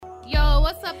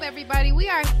What's up, everybody? We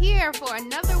are here for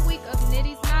another week of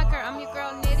Nitty's Knocker. I'm your girl,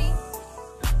 Nitty.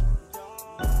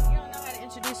 You don't know how to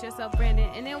introduce yourself, Brandon.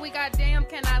 And then we got Damn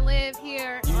Can I Live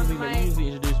here on the mic. You usually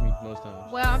introduce me most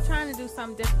times. Well, I'm trying to do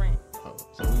something different. Oh,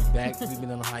 so we back. We've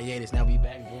been on a hiatus. Now we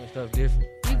back doing stuff different.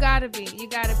 You gotta be.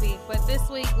 But this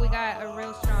week, we got a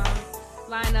real strong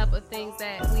lineup of things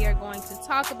that we are going to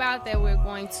talk about, that we're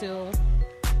going to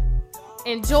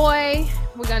enjoy.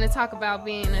 We're going to talk about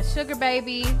being a sugar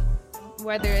baby,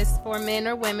 whether it's for men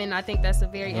or women. I think that's a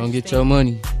very Don't interesting get your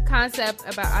money. concept.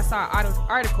 I saw an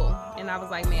article, and I was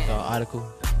like, man. Article.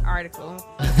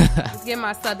 Let's get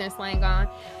my southern slang on.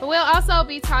 But we'll also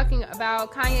be talking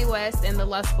about Kanye West and the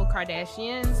lustful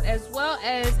Kardashians, as well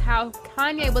as how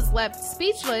Kanye was left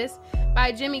speechless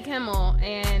by Jimmy Kimmel,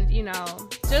 and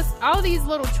just all these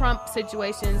little Trump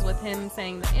situations with him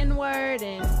saying the N-word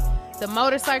and the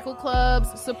motorcycle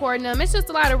clubs supporting them. It's just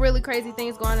a lot of really crazy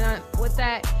things going on with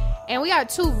that. And we got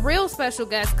two real special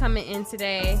guests coming in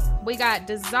today. We got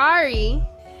Desari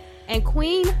and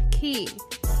Queen Key.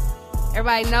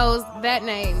 Everybody knows that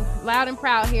name, loud and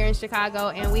proud here in Chicago,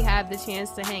 and we have the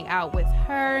chance to hang out with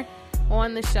her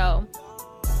on the show.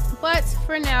 But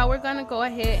for now, we're going to go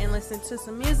ahead and listen to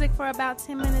some music for about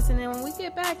 10 minutes, and then when we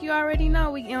get back, you already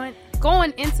know we're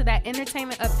going into that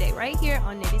entertainment update right here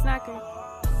on Nitty's Knocker.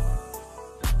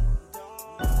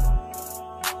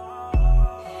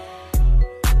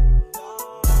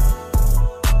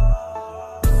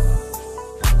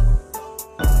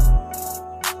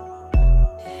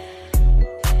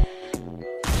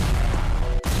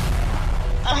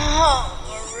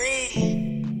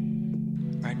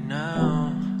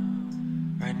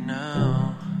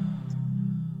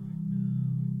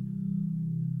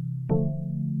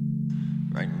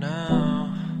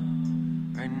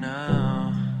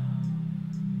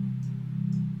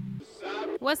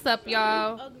 What's up,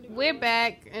 y'all? We're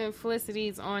back, and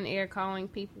Felicity's on air calling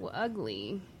people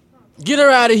ugly. Get her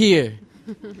out of here.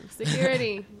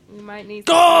 Security. We might need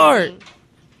guard.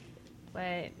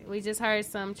 But we just heard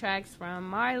some tracks from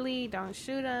Marley, Don't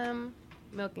Shoot 'Em,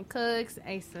 Milk and Cooks,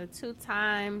 Asa 2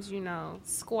 Times,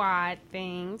 squad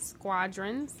things,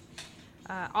 squadrons.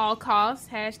 All costs,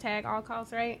 hashtag all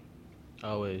costs, right?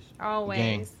 Always.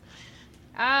 Gang.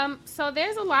 So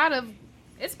there's a lot of,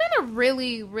 it's been a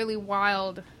really, really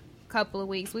wild couple of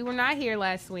weeks. We were not here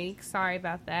last week. Sorry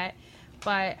about that.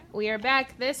 But we are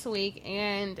back this week,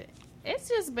 and it's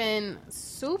just been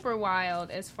super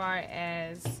wild as far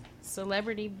as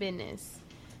celebrity business.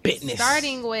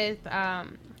 Starting with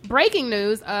breaking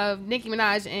news of Nicki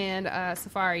Minaj and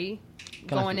Safari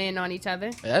going in on each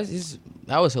other. That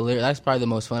was hilarious. That's probably the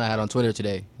most fun I had on Twitter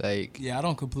today. Yeah, I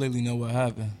don't completely know what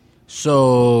happened.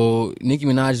 So Nicki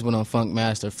Minaj just went on Funk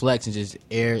Master Flex and just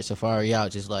aired Safari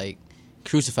out, just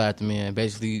crucified the man,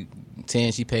 basically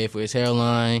saying she paid for his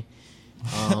hairline,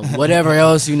 whatever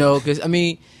else, because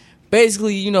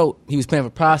basically, he was paying for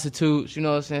prostitutes, what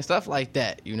I'm saying, stuff like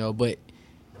that, but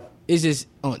it's just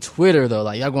on Twitter though,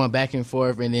 y'all going back and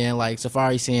forth, and then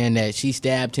Safari saying that she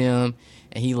stabbed him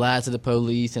and he lied to the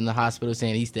police and the hospital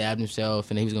saying he stabbed himself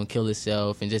and he was gonna kill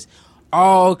himself, and just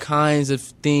all kinds of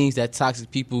things that toxic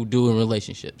people do in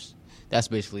relationships. That's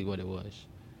basically what it was.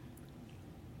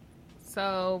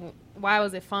 So why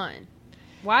was it fun?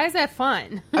 Why is that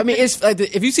fun? It's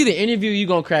if you see the interview, you're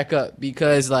going to crack up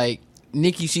because,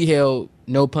 Nicki, she held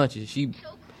no punches.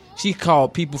 She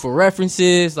called people for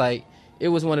references. It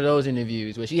was one of those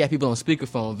interviews where she had people on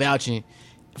speakerphone vouching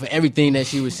for everything that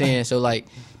she was saying. So,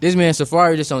 this man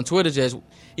Safari just on Twitter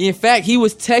in fact, he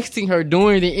was texting her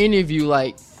during the interview,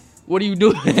 what are you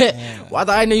doing? Well, I thought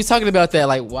I knew you was talking about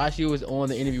that, while she was on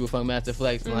the interview with Funk Master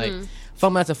Flex. Mm-hmm.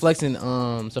 Funk Master Flex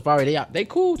and Safari, they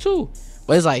cool too.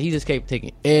 But it's he just kept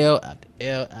taking L after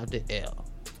L after L.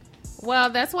 Well,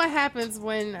 that's what happens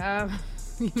when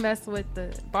you mess with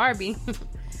the Barbie.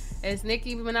 It's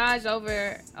Nicki Minaj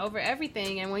over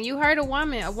everything. And when you hurt a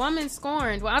woman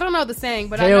scorned. Well, I don't know the saying,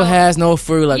 but Hell has no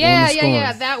fruit woman scorned.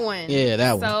 Yeah, that one. Yeah,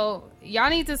 that one. So y'all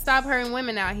need to stop hurting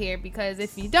women out here, because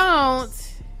if you don't,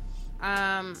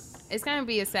 it's gonna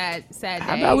be a sad day.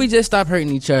 How about we just stop hurting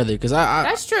each other? Because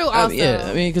that's true. Also,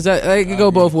 because it could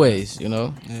go both ways,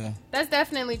 Yeah, that's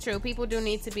definitely true. People do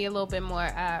need to be a little bit more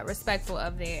respectful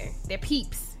of their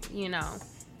peeps,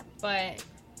 But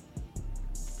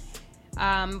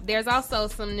there's also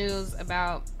some news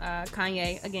about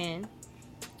Kanye again,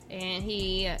 and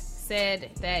he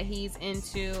said that he's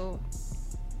into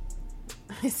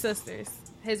his sisters,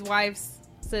 his wife's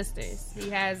sisters. He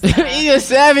has. He a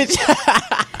savage.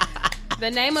 The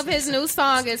name of his new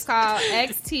song is called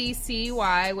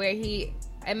XTCY, where he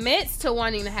admits to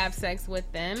wanting to have sex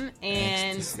with them,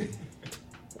 and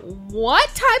what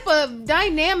type of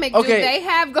dynamic do they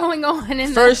have going on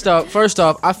in First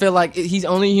off, I feel like he's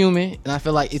only human, and I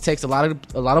feel like it takes a lot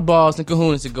of balls and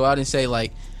kahunas to go out and say,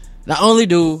 like, not only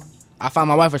do I find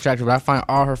my wife attractive, but I find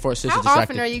all her four sisters attractive. How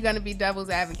often are you going to be devil's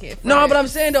advocate? No, but I'm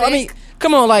saying though, I mean,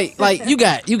 come on, like you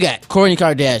got Kourtney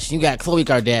Kardashian, you got Khloe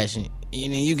Kardashian,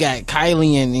 and then you got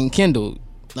Kylie and Kendall,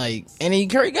 like, and then you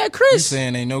got Chris. You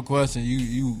saying ain't no question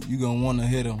you gonna want to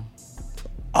hit him?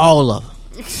 All of them.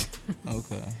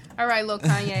 Okay. All right, little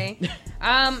Kanye.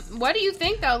 What do you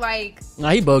think though? Like, no,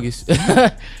 he bogus.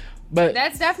 But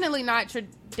that's definitely not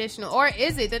traditional, or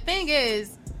is it? The thing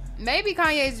is, maybe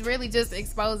Kanye's really just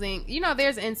exposing. You know,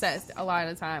 there's incest a lot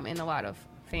of the time in a lot of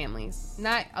families.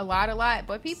 Not a lot,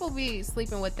 but people be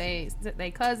sleeping with they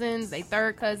cousins, they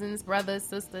third cousins, brothers,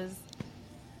 sisters.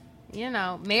 You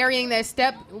know, marrying their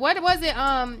what was it?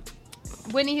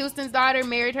 Whitney Houston's daughter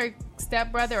married her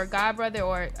stepbrother or godbrother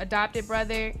or adopted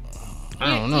brother.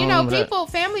 I don't know. You know,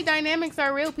 family dynamics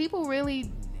are real. People really.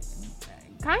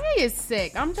 Kanye is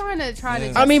sick. I'm trying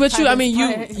to. I mean, but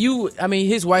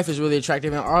his wife is really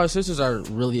attractive, and our sisters are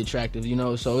really attractive. You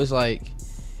know, so it's like,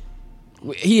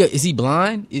 is he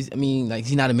blind? Is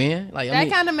he not a man? Like that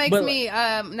kind of makes me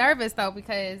nervous though,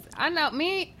 because I know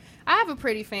I have a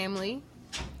pretty family,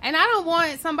 and I don't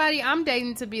want somebody I'm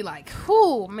dating to be like,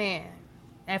 "Whoo, man,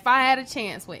 if I had a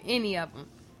chance with any of them."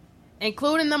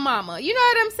 Including the mama. You know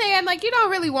what I'm saying? Like, you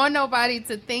don't really want nobody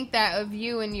to think that of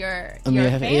you and your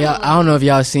family. Yeah, I don't know if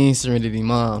y'all seen Serenity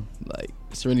Mom. Like,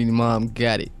 Serenity Mom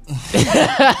got it.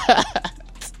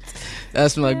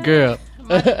 That's my girl.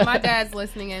 My dad's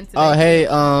listening in today.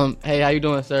 Oh, hey, how you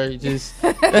doing, sir? Just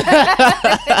Damn,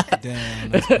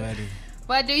 that's funny.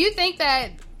 But do you think that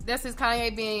this is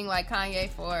Kanye being like Kanye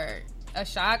for a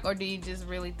shock, or do you just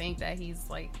really think that he's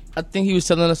like... I think he was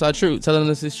telling us our truth, telling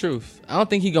us his truth. I don't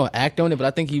think he gonna act on it, but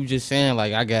I think he was just saying,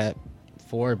 like, I got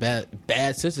 4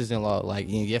 bad sisters-in-law. Like,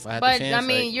 if I had the chance...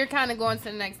 But, you're kind of going to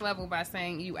the next level by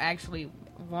saying you actually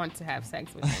want to have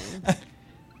sex with him.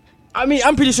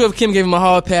 I'm pretty sure if Kim gave him a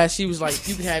hard pass, she was like,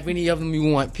 you can have any of them you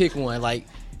want, pick one. Like,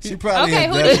 she probably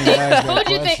who do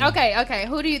you think? Okay,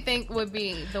 who do you think would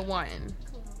be the one?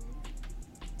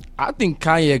 I think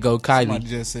Kanye go Kylie. Somebody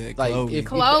just said like,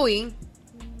 Khloe.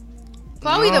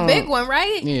 Chloe the big one,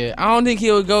 right? Yeah, I don't think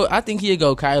he'll go. I think he'll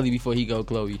go Kylie before he go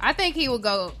Khloe. I think he will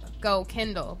go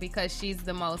Kendall because she's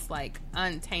the most like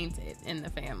untainted in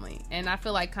the family, and I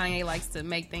feel like Kanye likes to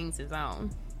make things his own.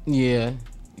 Yeah.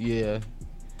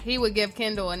 He would give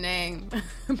Kendall a name.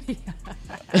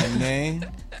 A name?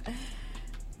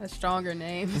 A stronger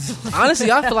name.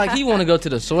 Honestly, I feel like he want to go to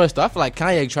the source. Though. I feel like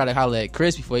Kanye tried to holler at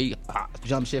Chris before he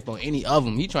jump ship on any of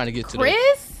them. He trying to get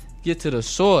to the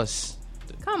source.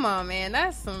 Come on, man.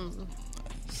 That's some...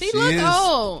 She look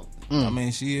old. I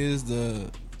mean, she is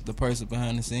the person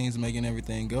behind the scenes making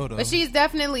everything go, though. But she's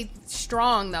definitely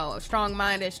strong, though.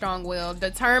 Strong-minded, strong-willed,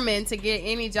 determined to get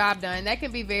any job done. That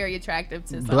can be very attractive to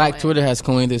someone. Black Twitter has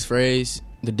coined this phrase,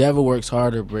 the devil works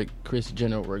harder, but Kris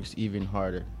Jenner works even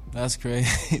harder. That's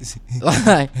crazy.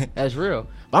 Like, that's real.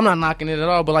 But I'm not knocking it at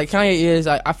all. But like Kanye is,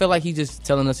 I feel like he's just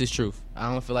telling us his truth.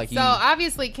 I don't feel like he... So,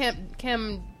 obviously,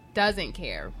 Kim doesn't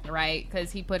care, right?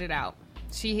 Because he put it out.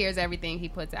 She hears everything he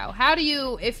puts out. How do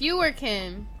you, if you were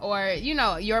Kim, or, you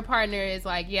know, your partner is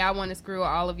like, yeah, I want to screw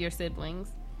all of your siblings,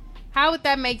 how would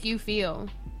that make you feel?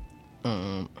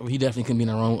 He definitely couldn't be in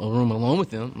a room alone with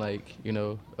them. Like, you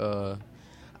know,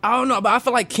 I don't know. But I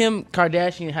feel like Kim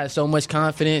Kardashian has so much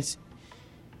confidence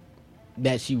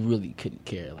that she really couldn't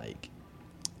care. Like,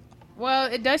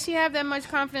 well, does she have that much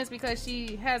confidence because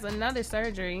she has another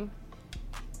surgery?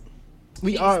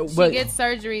 She gets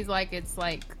surgeries like it's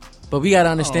like... But we gotta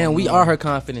understand, we are her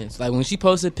confidence. Like when she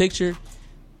posts a picture,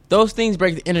 those things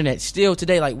break the internet. Still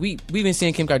today, like we've been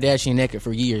seeing Kim Kardashian naked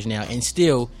for years now, and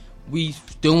we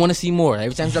still want to see more.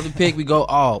 Every time she drops a pic, we go,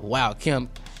 "Oh wow, Kim!"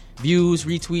 Views,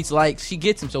 retweets, likes, she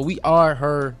gets them. So we are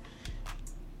her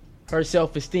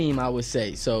self-esteem, I would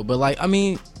say. So, but like, I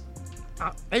mean,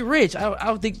 they rich. I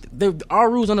don't think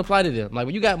our rules don't apply to them. Like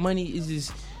when you got money, it's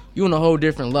just you on a whole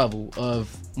different level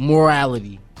of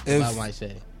morality. I might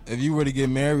say. If you were to get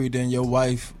married, then your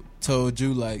wife told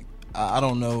you, like, I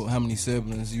don't know how many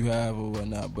siblings you have or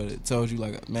whatnot, but it told you,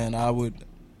 like, man, I would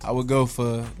go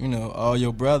for, you know, all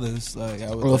your brothers. Like,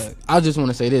 I would. Well, I just want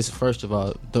to say this first of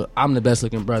all: I'm the best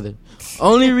looking brother.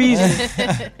 Only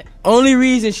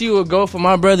reason she would go for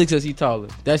my brother because he's taller.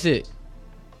 That's it.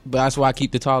 But that's why I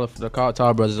keep the tall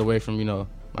brothers away from, you know.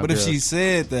 But if she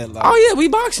said that, like, oh yeah, we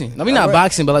boxing. I mean, not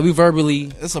boxing, but like we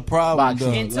verbally. It's a problem.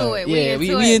 Into it. Yeah,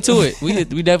 we into it. We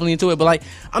definitely into it. But like,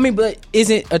 I mean, but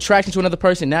isn't attraction to another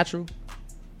person natural?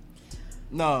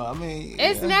 No, I mean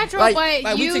It's natural, Like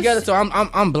but we together, so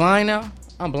I'm blind now.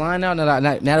 I'm blind now. Now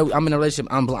that I'm in a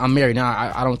relationship, I'm married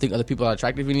now. I don't think other people are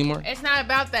attractive anymore. It's not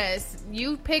about that.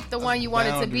 You picked the one you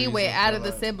wanted to be with out of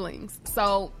the siblings.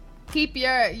 So keep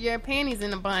your panties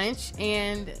in a bunch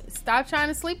and stop trying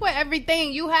to sleep with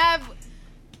everything. You have,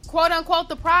 quote unquote,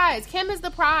 the prize. Kim is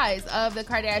the prize of the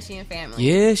Kardashian family.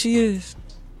 Yeah, she is.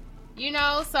 You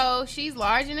know, so she's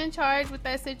large and in charge with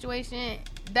that situation.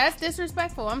 That's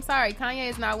disrespectful. I'm sorry. Kanye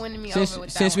is not winning me over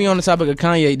with that. Since we on the topic of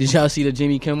Kanye, did y'all see the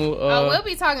Jimmy Kimmel? We'll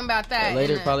be talking about that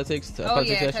later. Politics.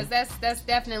 Yeah, because that's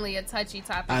definitely a touchy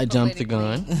topic. I jumped the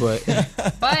gun, but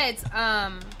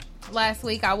last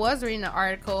week I was reading an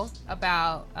article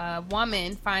about a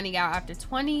woman finding out after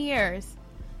 20 years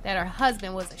that her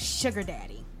husband was a sugar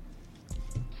daddy.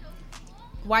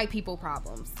 White people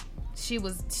problems. She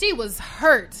was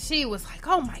hurt. She was like,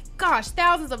 oh my gosh,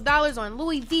 thousands of dollars on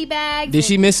Louis V bags. Did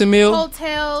she miss a meal?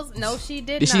 Hotels. No, she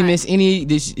did not. Did she miss any?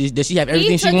 Did she have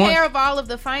everything she wants? He took care of all of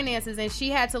the finances, and she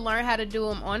had to learn how to do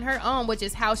them on her own, which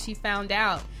is how she found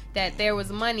out that there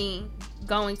was money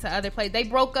going to other places. They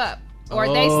broke up, or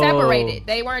they separated.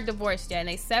 They weren't divorced yet, and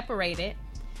they separated.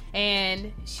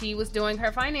 And she was doing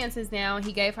her finances now.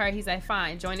 He gave her, he's like,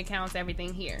 fine, joint accounts,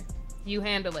 everything here. You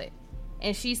handle it.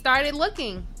 And she started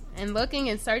looking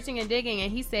and searching and digging,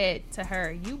 and he said to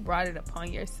her, you brought it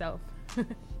upon yourself.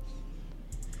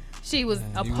 She was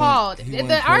appalled.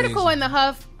 The article in the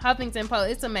Huffington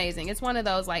Post, it's amazing. It's one of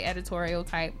those like editorial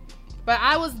type. But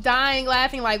I was dying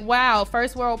laughing like, wow,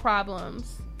 first world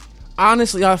problems.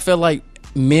 Honestly, I feel like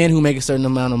men who make a certain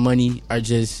amount of money are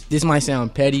just, this might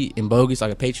sound petty and bogus,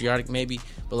 like a patriotic maybe,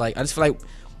 but like I just feel like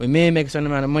when men make a certain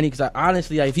amount of money, because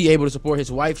honestly, like, if he able to support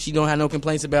his wife, she don't have no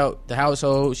complaints about the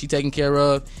household, she taken care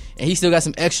of, and he still got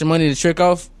some extra money to trick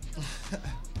off.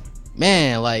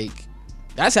 Man, like,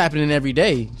 that's happening every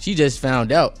day. She just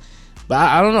found out. But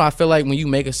I don't know, I feel like when you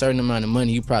make a certain amount of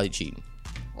money, you probably cheating.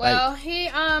 Well, like, he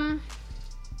I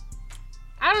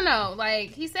don't know,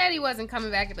 like, he said he wasn't coming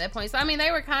back at that point. So I mean,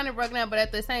 they were kind of broken up, but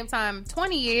at the same time,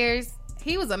 20 years,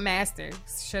 he was a master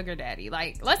sugar daddy.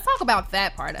 Like, let's talk about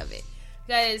that part of it.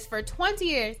 Because for 20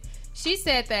 years, she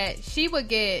said that she would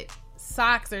get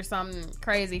socks or something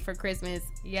crazy for Christmas.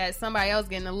 Yeah, somebody else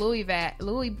getting a Louis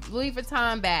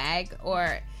Vuitton bag,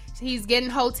 or he's getting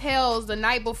hotels the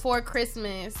night before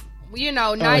Christmas. You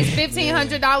know, nice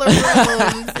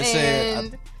 $1,500 rooms.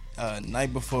 And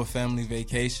night before family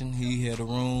vacation, he had a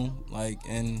room like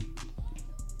in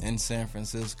San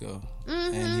Francisco,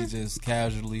 and he just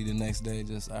casually the next day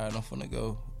just, all right, I'm finna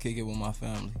go kick it with my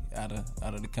family out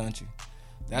of the country.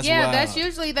 That's wild. That's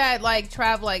usually that, like,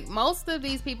 travel. Like, most of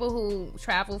these people who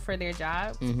travel for their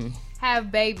jobs have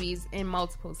babies in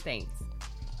multiple states.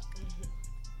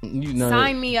 You know,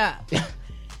 sign me up.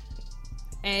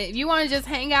 And if you want to just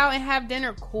hang out and have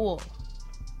dinner, cool.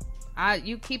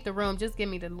 You keep the room. Just give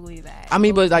me the Louis bag. I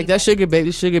mean, but like that sugar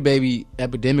baby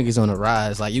epidemic is on the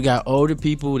rise. Like, you got older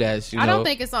people that's, I don't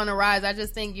think it's on the rise. I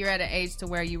just think you're at an age to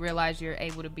where you realize you're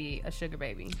able to be a sugar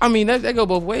baby. I mean, that go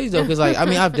both ways though, because like, I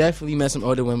mean, I've definitely met some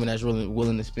older women that's really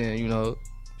willing to spend, you know,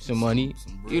 some money.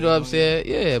 You know what I'm saying?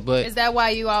 Yeah, but is that why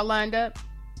you all lined up?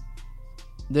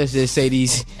 Let's just say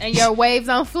these and your waves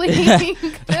on fleek.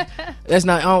 That's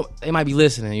not. They might be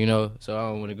listening, you know, so I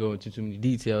don't want to go into too many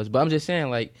details. But I'm just saying,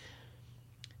 like,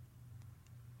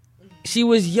 she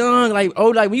was young, like,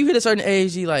 old. Like, when you hit a certain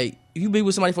age, like, if you be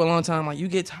with somebody for a long time, like, you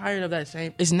get tired of that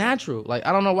same. It's natural. Like,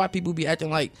 I don't know why people be acting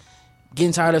like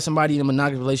getting tired of somebody in a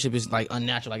monogamous relationship is like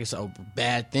unnatural, like it's a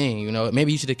bad thing. You know,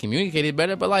 maybe you should have communicated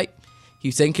better. But like, he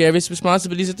was taking care of his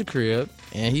responsibilities at the crib,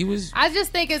 and he was. I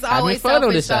just think it's always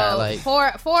selfish,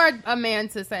 for a man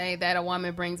to say that a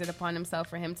woman brings it upon himself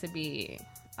for him to be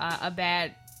a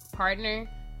bad partner.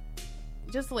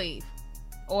 Just leave.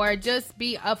 Or just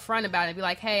be upfront about it. Be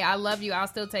like, hey, I love you. I'll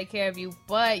still take care of you,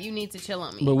 but you need to chill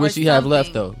on me. But would she have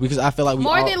left, though? Because I feel like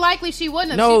more than likely she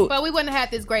wouldn't have. No, but we wouldn't have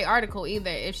had this great article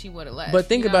either if she would have left. But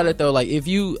think about it, though. Like,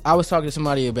 I was talking to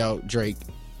somebody about Drake,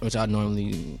 which I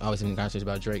always have conversations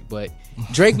about Drake, but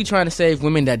Drake be trying to save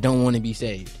women that don't want to be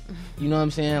saved. You know what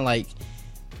I'm saying? Like,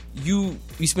 you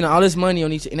spend all this money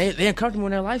on each, and they're uncomfortable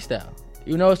in their lifestyle.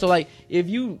 You know? So, like, if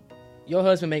your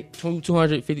husband make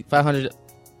 $250,000,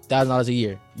 $500,000 a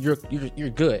year, you're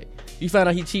good. You found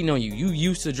out he cheating on you. You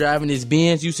used to driving this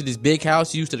Benz, used to this big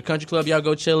house, used to the country club y'all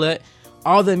go chill at,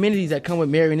 all the amenities that come with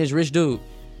marrying this rich dude.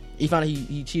 You found out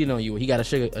he cheated on you. He got a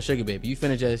sugar baby. You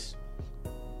finna just,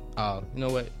 you know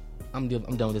what? I'm done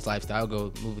with this lifestyle. I'll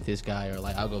go move with this guy, or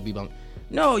like I'll go be bum.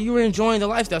 No, you were enjoying the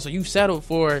lifestyle, so you settled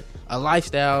for a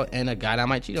lifestyle and a guy that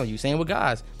might cheat on you. Same with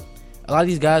guys. A lot of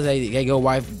these guys, they go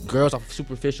wife girls off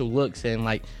superficial looks and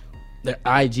like their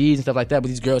IGs and stuff like that. But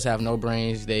these girls have no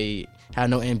brains. They have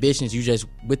no ambitions. You just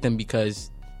with them because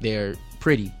they're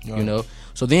pretty, you know.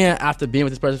 So then after being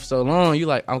with this person for so long, you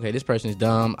like, okay, this person is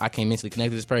dumb. I can't mentally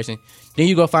connect with this person. Then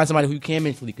you go find somebody who you can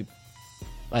mentally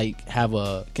like have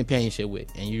a companionship with,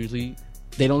 and usually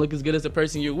they don't look as good as the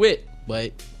person you're with.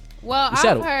 But well,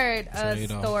 I've heard a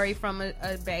story from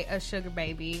a sugar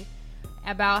baby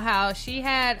about how she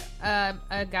had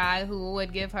a guy who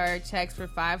would give her checks for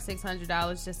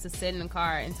 $500-$600 just to sit in the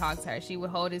car and talk to her. She would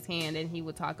hold his hand and he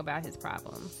would talk about his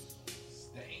problems.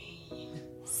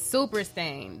 Super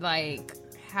stained. Like,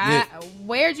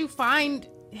 where'd you find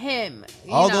him?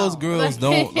 All those girls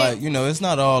don't like, you know, it's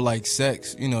not all like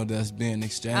sex, you know, that's being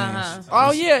exchanged.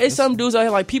 Oh yeah, it's some dudes out here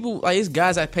like people like it's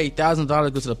guys that pay $1,000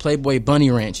 to go to the Playboy Bunny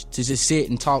Ranch to just sit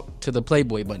and talk to the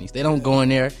Playboy bunnies. They don't go in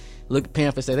there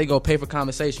paying for sex. They go pay for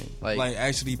conversation. Like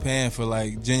actually paying for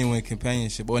like genuine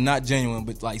companionship, or not genuine,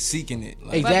 but like seeking it.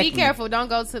 Like, exactly. But be careful, don't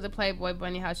go to the Playboy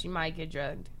Bunny house. You might get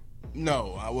drugged.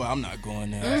 No, I'm not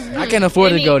going there. I can't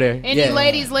afford to go there. Any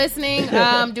ladies listening,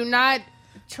 do not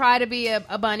try to be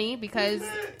a bunny, because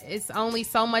it's only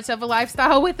so much of a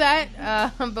lifestyle with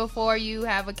that before you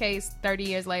have a case 30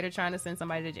 years later trying to send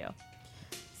somebody to jail.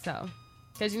 So,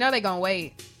 because you know they're going to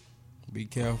wait. Be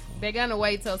careful. They're going to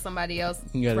wait till somebody else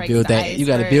You gotta breaks build the that. ice You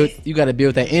gotta first.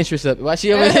 build that interest up. Why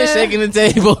she over there shaking the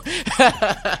table?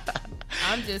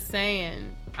 I'm just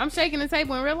saying. I'm shaking the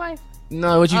table in real life.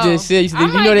 No, what you just said. You said, I'm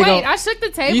you know like, they wait, gonna. I shook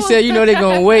the table. You said you know they're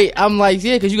gonna wait. I'm like,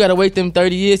 yeah, because you gotta wait them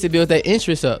 30 years to build that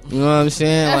interest up. You know what I'm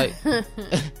saying? Like,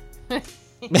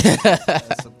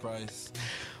 That's a price.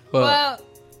 Well,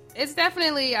 it's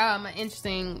definitely an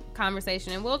interesting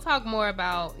conversation, and we'll talk more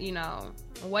about, you know,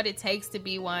 what it takes to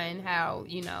be one, how,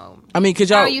 you know, I mean,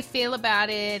 how you feel about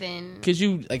it, and could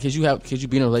you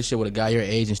be in a relationship with a guy your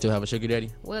age and still have a sugar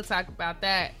daddy? we'll talk about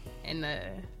that in the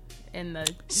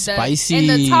Spicy. in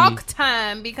the talk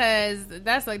time, because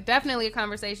that's definitely a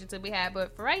conversation to be had.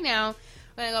 But for right now,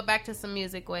 we're gonna go back to some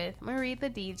music with Marie the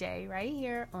DJ right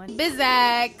here on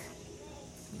Bizak.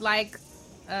 Like,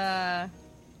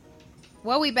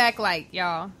 what we back like,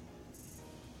 y'all?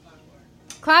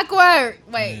 Clockwork.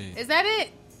 Wait, is that it?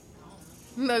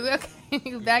 No, okay,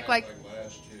 you back like.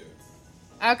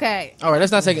 Okay. All right,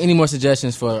 let's not take any more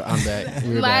suggestions for I'm back.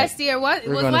 Last year, was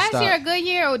last stop. year a good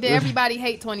year, or did everybody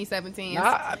hate 2017?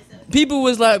 People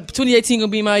was like 2018 gonna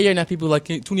be my year. Now people like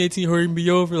 2018 hurry me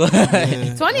over. Like,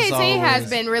 2018 has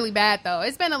been really bad though.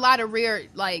 It's been a lot of weird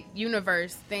like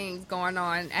universe things going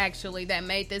on actually that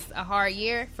made this a hard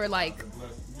year for like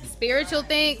spiritual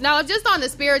things. No, just on the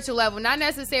spiritual level, not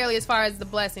necessarily as far as the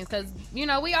blessings, because you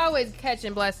know we always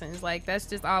catching blessings. Like that's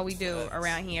just all we do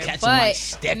around here.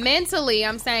 But mentally,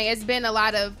 I'm saying it's been a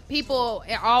lot of people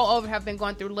all over have been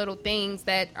going through little things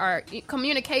that are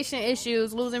communication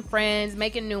issues, losing friends,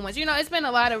 making new ones. You know, it's been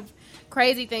a lot of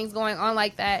crazy things going on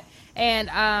like that. And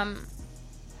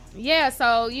yeah,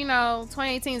 so you know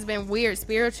 2018 has been weird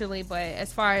spiritually, but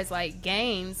as far as like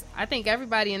gains, I think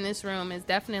everybody in this room is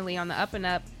definitely on the up and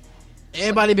up.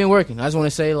 everybody been working. I just want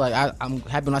to say, like, I'm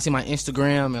happy when I see my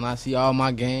Instagram and I see all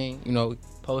my gang, you know,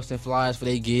 posting flyers for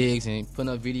their gigs and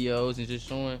putting up videos and just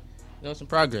showing, you know, some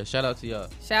progress. Shout out to y'all.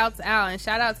 Shouts out, and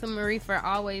shout out to Marie for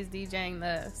always DJing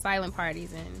the silent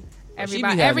parties, and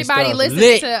everybody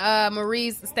listens to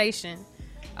Marie's station.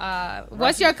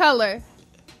 What's your color?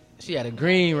 She had a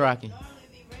green rocking.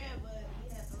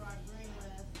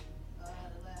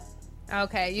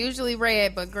 Okay, usually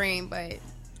red but green, but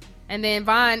and then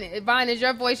Vaughn, is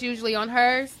your voice usually on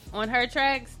her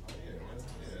tracks?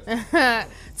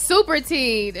 Super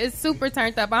teed. It's super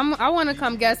turned up. I want to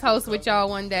come guest host with y'all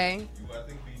one day. I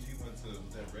think BG went to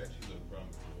that red. She looked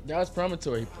promising. That was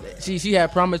Promontory. She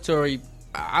had Promontory.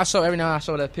 I saw every now I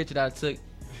saw that picture that I took.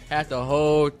 Had the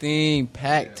whole thing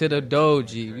packed to the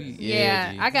doji.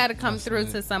 Yeah, I got to come through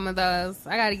to some of those.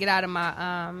 I got to get out of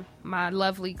my my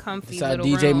lovely, comfy little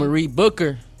DJ room. Marie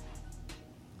Booker.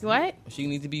 What? She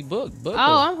need to be booked.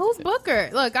 Who's Booker?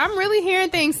 Look, I'm really hearing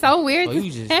things so weird. Oh,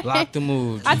 you just blocked the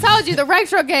mood. I told you the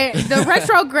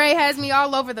retrograde has me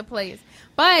all over the place.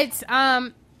 But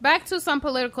back to some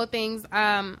political things.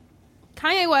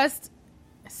 Kanye West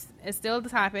is still the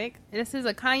topic. This is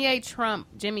a Kanye Trump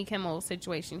Jimmy Kimmel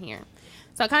situation here.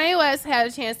 So Kanye West had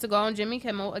a chance to go on Jimmy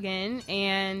Kimmel again,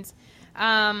 and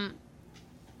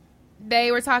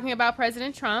they were talking about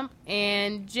President Trump,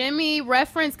 and Jimmy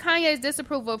referenced Kanye's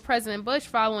disapproval of President Bush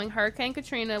following Hurricane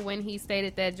Katrina when he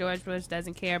stated that George Bush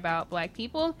doesn't care about black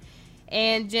people.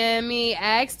 And Jimmy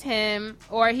asked him,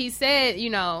 or he said,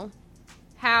 you know,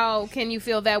 how can you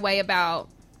feel that way about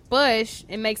Bush?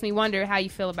 It makes me wonder how you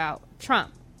feel about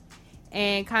Trump.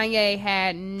 And Kanye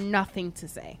had nothing to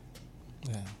say.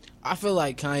 Yeah. I feel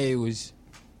like Kanye was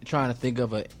trying to think of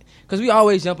because we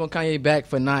always jump on Kanye back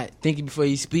for not thinking before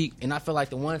he speak, and I feel like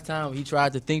the one time he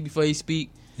tried to think before he speak,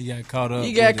 He got caught up.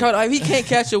 he got caught up. He can't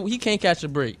catch a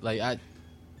break. Like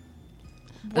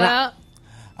Well,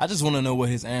 I just want to know what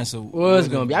his answer was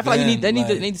gonna be. I feel like they need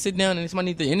like, to sit down and somebody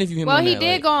need to interview him. well, on he that,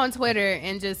 did like, go on Twitter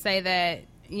and just say that,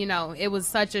 you know, it was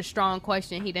such a strong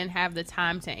question. He didn't have the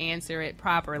time to answer it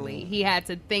properly. He had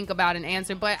to think about an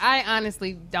answer, but I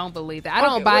honestly don't believe that. I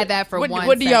don't buy that for one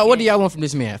What do y'all second. want from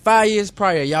this man? 5 years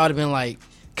prior, y'all would have been like,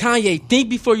 Kanye, think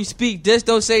before you speak. Just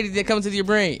don't say that comes to your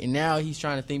brain. And now he's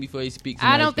trying to think before he speaks.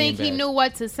 I don't think he knew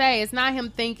what to say. It's not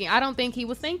him thinking. I don't think he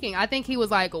was thinking. I think he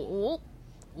was like, oh,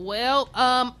 well,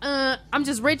 I'm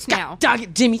just rich now. Dog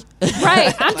it, Jimmy.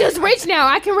 Right. I'm just rich now.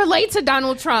 I can relate to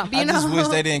Donald Trump, you I know? just wish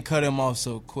they didn't cut him off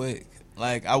so quick.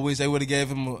 Like, I wish they would have gave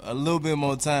him a little bit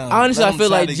more time. Honestly, Let I him feel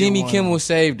try like to get Jimmy one. Kimmel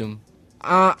saved him.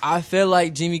 I feel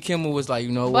like Jimmy Kimmel was like,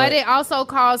 you know what? But it also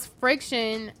caused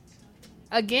friction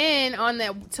again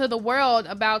to the world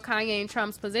about Kanye and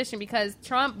Trump's position, because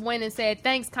Trump went and said,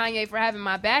 thanks, Kanye, for having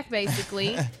my back,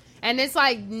 basically. And it's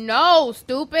like, no,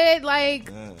 stupid.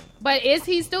 Like, but is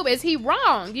he stupid? Is he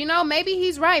wrong? You know, maybe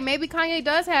he's right. Maybe Kanye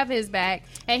does have his back,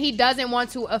 and he doesn't want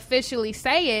to officially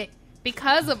say it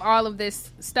because of all of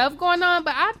this stuff going on.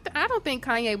 But I don't think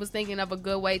Kanye was thinking of a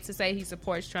good way to say he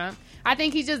supports Trump. I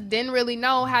think he just didn't really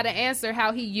know how to answer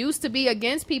how he used to be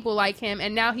against people like him,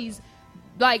 and now he's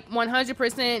like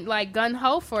 100% like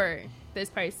gun-ho for this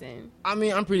person. I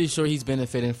mean, I'm pretty sure he's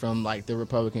benefiting from like the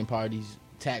Republican Party's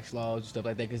tax laws and stuff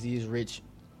like that because he is rich,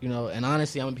 you know. And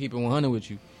honestly, I'm gonna keep it 100 with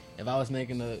you. If I was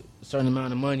making a certain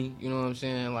amount of money, you know what I'm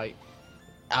saying, like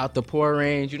out the poor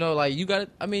range, you know, like you gotta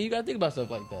think about stuff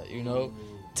like that, you know,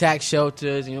 tax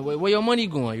shelters, you know, where your money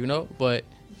going, you know. But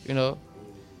you know,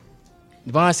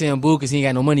 Devon saying boo because he ain't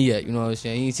got no money yet, you know what I'm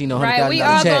saying. He ain't seen no $100,000 Right? We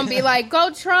all check. gonna be like,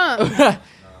 go Trump. Nah, I'm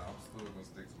still gonna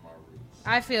stick to my roots.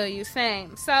 I feel you.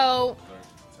 Same. So,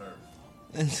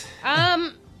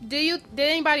 Turf. did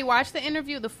anybody watch the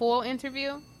interview, the full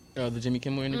interview? The Jimmy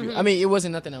Kimmel interview. Mm-hmm. I mean, it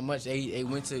wasn't nothing that much. They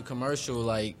went to commercial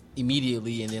like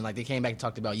immediately, and then like they came back and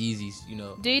talked about Yeezys. You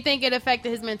know Do you think it affected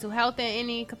his mental health in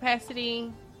any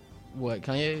capacity? what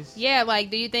Kanye's? Yeah, like,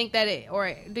 do you think that it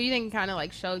kind of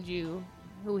like showed you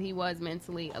who he was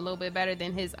mentally a little bit better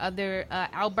than his other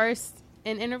outbursts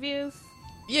in interviews?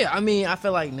 Yeah, I mean, I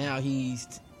feel like now he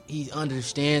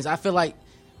understands. I feel like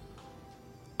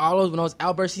all those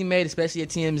outbursts he made, especially at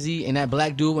TMZ, and that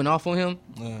black dude went off on him,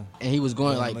 Yeah. and he was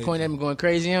going Yeah, like late. pointing at him, going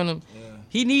crazy on him. Yeah.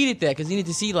 He needed that because he needed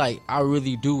to see like I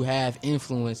really do have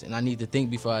influence, and I need to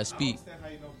think before I I speak. understand how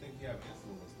you don't think you have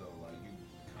influence though. Like you,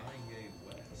 Kanye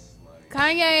West.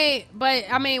 Like Kanye, but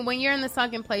I mean, when you're in the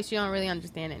sunken place, you don't really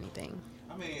understand anything.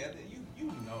 I mean, you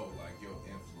know, like your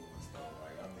influence though.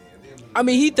 Like I mean, at the end of the I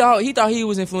mean, day, he thought he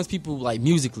was influenced people like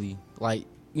musically, like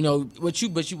you know what you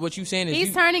saying is He's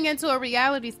you- turning into a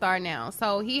reality star now,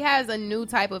 so he has a new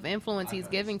type of influence he's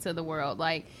giving to the world.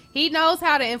 Like, he knows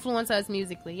how to influence us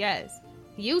musically. Yes,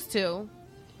 he used to.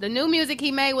 The new music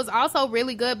he made was also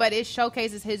really good, but it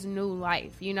showcases his new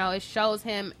life. You know, it shows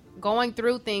him going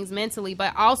through things mentally,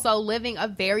 but also living a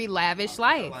very lavish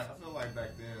life. I feel like back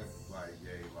then, like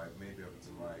like maybe up to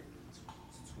like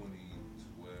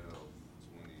 2012,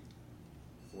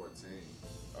 2014.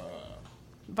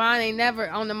 Von ain't never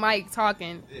on the mic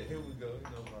talking. Yeah, here we go. You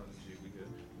know, shit, we good.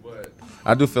 But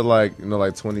I do feel like, you know,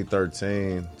 like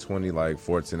 2013,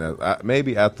 2014,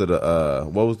 maybe after the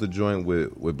what was the joint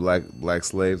with black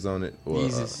slaves on it? Or,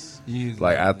 Jesus.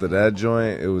 like after that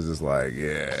joint, it was just like,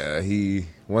 yeah,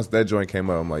 once that joint came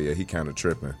up, I'm like, yeah, he kind of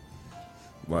tripping,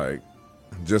 like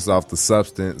just off the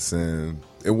substance, and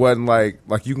it wasn't like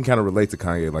you can kind of relate to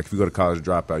Kanye. Like if you go to College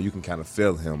Dropout, you can kind of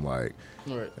feel him, like,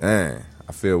 Right.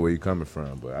 I feel where you're coming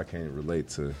from, but I can't relate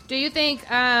to. Do you think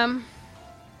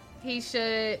he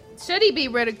should he be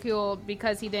ridiculed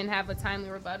because he didn't have a timely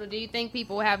rebuttal? Do you think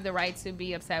people have the right to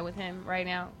be upset with him right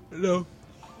now? No.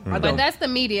 I But don't. that's the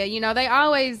media, you know. They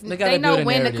always gotta they know build a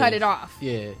when to narrative. cut it off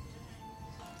Yeah.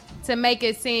 to make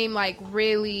it seem like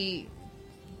really,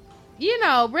 you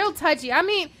know, real touchy. I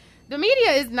mean, the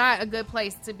media is not a good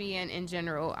place to be in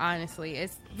general. Honestly,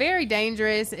 it's very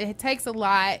dangerous. It takes a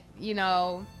lot, you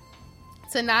know,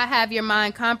 to not have your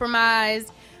mind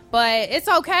compromised. But it's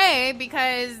okay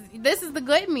because this is the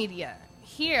good media.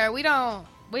 Here, we don't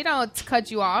cut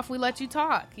you off. We let you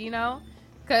talk, you know?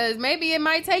 Because maybe it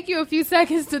might take you a few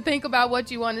seconds to think about what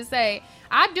you want to say.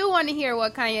 I do want to hear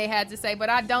what Kanye had to say, but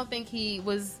I don't think he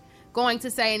was going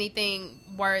to say anything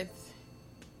worth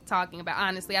talking about,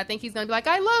 honestly. I think he's going to be like,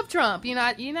 I love Trump. You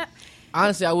know.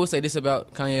 Honestly, I will say this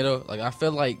about Kanye though. Like, I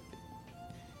feel like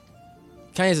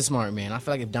Kanye's a smart man. I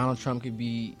feel like if Donald Trump could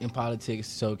be in politics,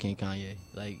 so can Kanye.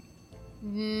 Like,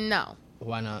 No.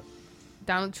 why not?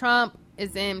 Donald Trump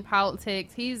is in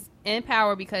politics. He's in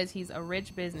power because he's a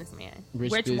rich businessman.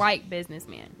 Rich white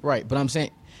businessman. Right, but I'm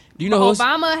saying, do you know who's...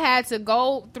 Obama had to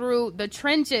go through the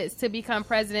trenches to become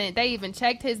president. They even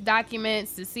checked his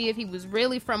documents to see if he was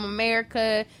really from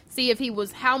America, see if he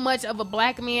was, how much of a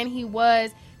black man he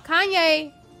was.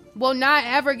 Kanye will not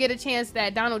ever get a chance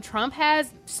that Donald Trump has,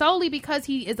 solely because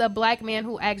he is a black man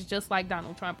who acts just like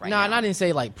Donald Trump right now. No, I didn't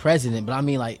say like president, but I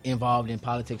mean like involved in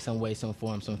politics some way, some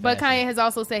form, some fashion. But Kanye has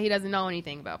also said he doesn't know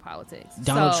anything about politics.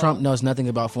 Donald Trump knows nothing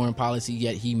about foreign policy,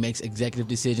 yet he makes executive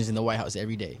decisions in the White House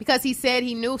every day. Because he said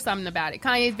he knew something about it.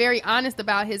 Kanye is very honest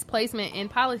about his placement in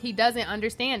politics. He doesn't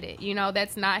understand it. You know,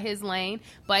 that's not his lane.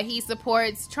 But he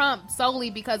supports Trump solely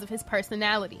because of his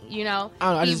personality. You know,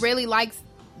 he really likes...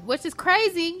 Which is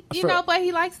crazy, you know, but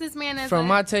he likes this man as From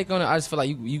my take on it, I just feel like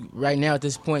you right now at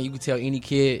this point, you can tell any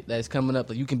kid that's coming up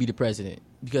that you can be the president.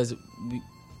 Because the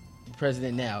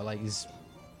president now, like, is,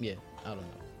 yeah, I don't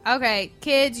know. Okay,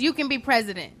 kids, you can be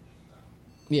president.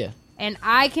 Yeah. And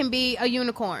I can be a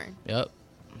unicorn. Yep.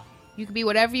 You can be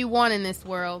whatever you want in this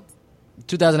world.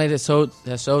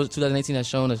 2018 has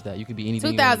shown us that you could be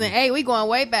anything. 2008, we going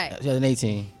way back.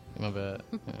 2018, my bad.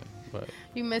 Yeah, but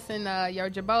you missing your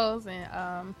jabos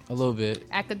and a little bit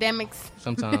academics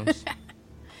sometimes.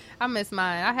 I miss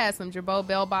mine. I had some Jabot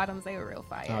bell bottoms. They were real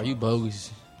fire. Oh, you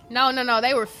bogus. No,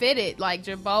 they were fitted like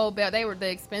Jabot bell. They were the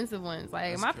expensive ones.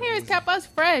 Like my parents kept us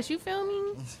fresh. You feel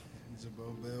me?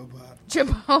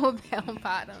 Jabot bell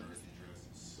bottoms.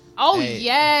 Oh hey.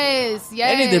 Yes.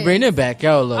 They need to bring them back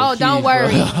out. Oh, don't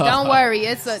worry, don't worry.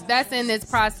 That's in this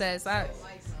process. I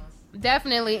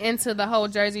definitely into the whole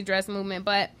Jersey dress movement,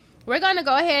 but we're gonna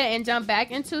go ahead and jump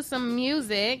back into some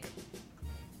music.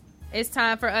 It's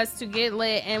time for us to get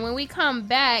lit, and when we come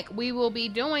back, we will be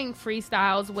doing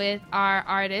freestyles with our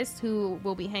artists who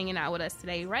will be hanging out with us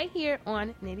today, right here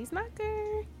on Nitty's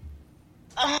Knocker.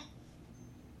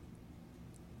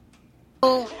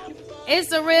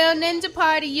 It's a real ninja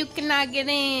party. You cannot get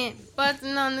in.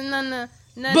 Busting on the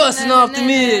busting off the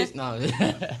mids. No,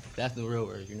 that's the real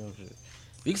word. You know what I'm saying?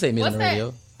 You can say mid on the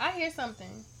radio. I hear something.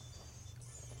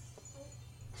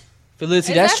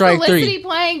 Felicity, that's strike Felicity three.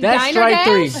 Playing that's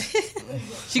Diner strike three.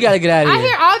 She got to get out of here. I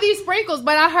hear all these sprinkles,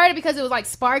 but I heard it because it was like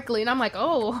sparkly, and I'm like,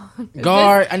 oh.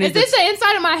 Guard. Is this the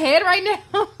inside of my head right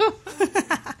now?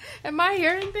 Am I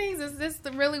hearing things? Is this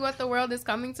really what the world is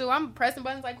coming to? I'm pressing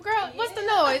buttons like, girl, what's the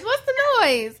noise? What's the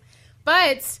noise?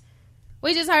 But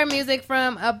we just heard music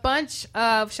from a bunch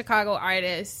of Chicago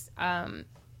artists.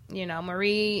 You know,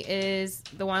 Marie is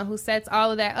the one who sets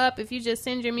all of that up. If you just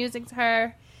send your music to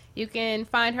her, you can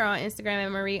find her on Instagram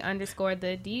at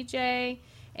Marie_the DJ.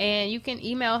 And you can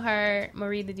email her,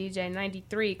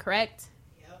 MarieTheDJ93, correct?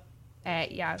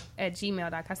 Yep. At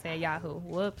gmail.com. I said Yahoo.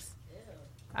 Whoops. Ew.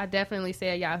 I definitely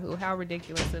said Yahoo. How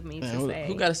ridiculous of me to say.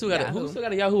 Who still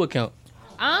got a Yahoo account?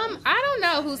 I don't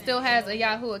know who still has a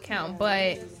Yahoo account,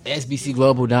 but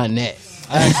SBCglobal.net.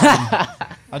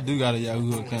 I do got a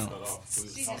Yahoo account.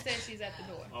 She just said she's at the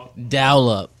door. Dial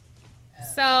up.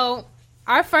 So,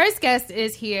 our first guest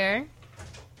is here.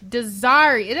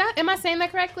 Dejari. Am I saying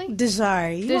that correctly?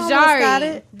 Dejari. You almost got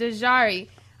it. Dejari.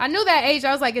 I knew that age.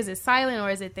 I was like, is it silent or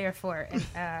is it there for an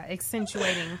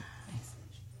accentuating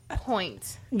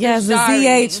point? Yes, the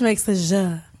ZH makes the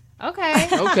J. Okay.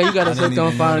 Okay, you got to click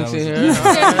on phonics in here.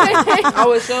 I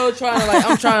was so trying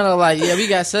to yeah, we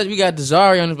got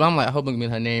Dejari on this, but I'm like, I hope I'm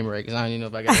getting her name right because I don't even know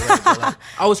if I got it right. Like,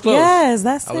 I was close. Yes,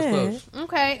 that's it. I was close.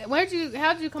 Okay,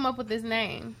 how did you come up with this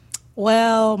name?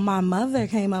 Well, my mother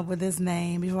came up with this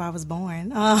name before I was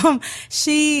born.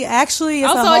 She actually is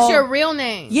it's your real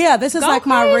name. Yeah, this is like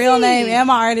my real name and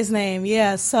my artist name.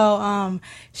 Yeah, so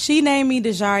she named me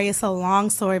Dejari. It's a long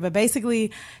story, but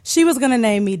basically she was going to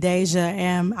name me Deja,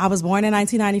 and I was born in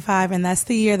 1995, and that's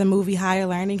the year the movie Higher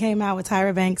Learning came out with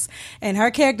Tyra Banks, and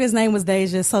her character's name was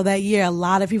Deja. So that year, a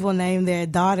lot of people named their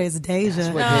daughters Deja.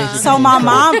 So my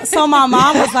mom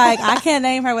was like, I can't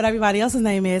name her what everybody else's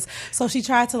name is. So she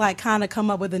tried to kind of come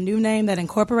up with a new name that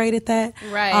incorporated that.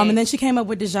 Right. And then she came up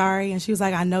with Dejari, and she was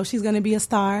like, I know she's going to be a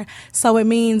star. So it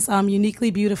means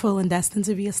uniquely beautiful and destined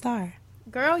to be a star.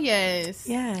 Girl, yes.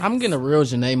 Yeah. I'm getting a real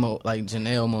Janelle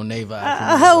Monáe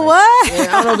vibe. What? Yeah, I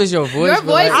don't know if it's your voice. Your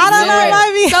voice is I don't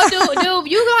know. So, do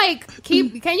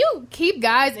you can you keep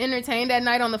guys entertained at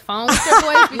night on the phone with your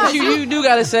voice? Because you do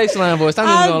got a sex line voice. I'm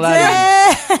just going to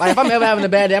lie to you. Like, if I'm ever having a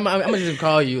bad day, I'm going to just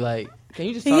call you, like, can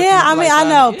you just talk to me? I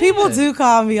know. People do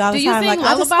call me all the time. Like,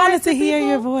 I just wanted to hear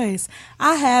your voice.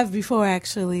 I have before,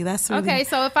 actually. That's really... Okay,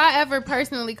 so if I ever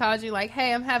personally called you, like,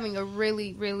 hey, I'm having a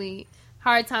really, really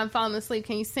hard time falling asleep,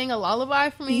 can you sing a lullaby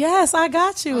for me? Yes, I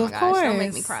got you. Oh my of gosh, course. don't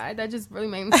make me cry. That just really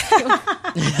made me feel.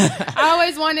 I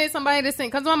always wanted somebody to sing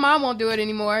because my mom won't do it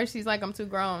anymore. She's like, I'm too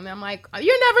grown. And I'm like,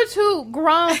 you're never too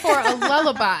grown for a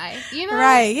lullaby. You know?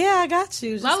 Right. Yeah, I got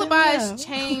you. Just Lullabies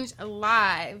change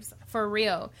lives for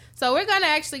real. So we're going to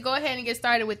actually go ahead and get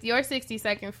started with your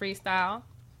 60-second freestyle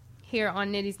here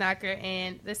on Nitty's Knocker.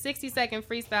 And the 60-second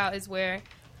freestyle is where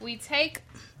we take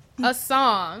a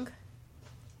song.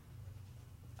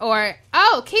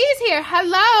 Key's here.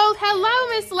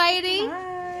 Hello, Miss Lady.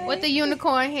 Hi. With the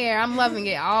unicorn hair. I'm loving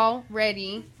it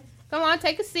already. Come on,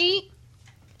 take a seat.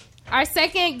 Our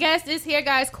second guest is here,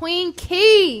 guys. Queen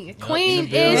Key. Queen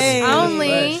is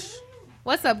only.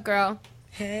 What's up, girl?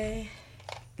 Hey.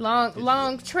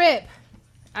 Long trip.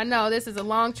 I know this is a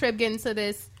long trip getting to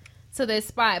this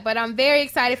spot, but I'm very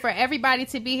excited for everybody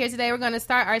to be here today. We're going to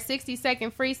start our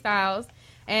 60-second freestyles.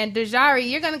 And Dejari,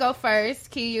 you're going to go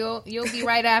first. Key, you'll be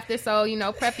right after. So,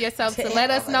 prep yourself to let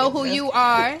us know who you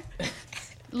are.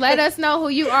 Let us know who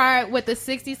you are with the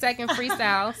 60-second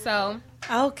freestyle. So,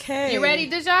 Okay. you ready,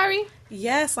 Dejari?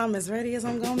 Yes, I'm as ready as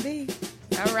I'm going to be.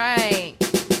 All right.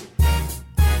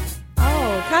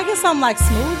 Oh, can I get something like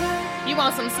smoother? You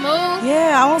want some smooth?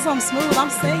 Yeah, I want something smooth. I'm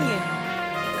singing.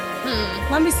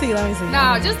 Let me see.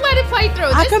 No, just let it play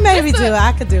through. I could maybe do it.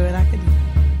 I could do it.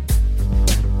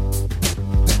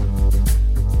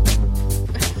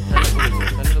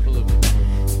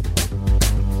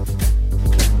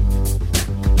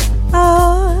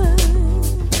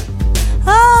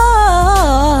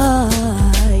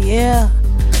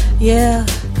 Yeah.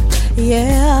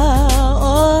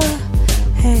 Oh,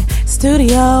 hey,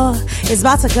 studio is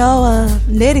about to go up.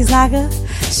 Nitty's Knocker,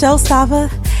 showstopper.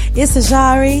 It's a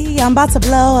Jari. I'm about to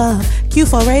blow up.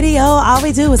 Q4 radio. All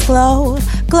we do is glow,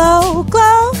 glow,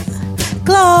 glow,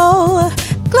 glow,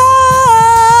 glow.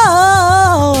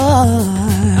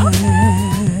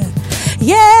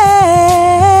 Yeah.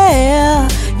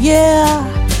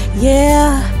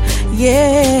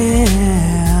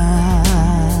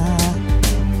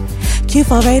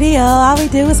 Q4 radio, all we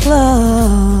do is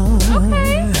glow.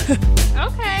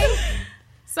 Okay.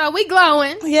 So we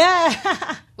glowing.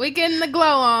 Yeah. We getting the glow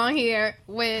on here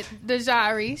with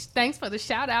Dejari. Thanks for the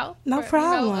shout out. No for,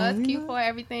 problem. us, Q4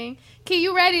 everything. Key,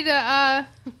 you ready to I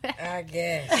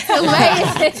guess. to lay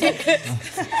it?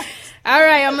 All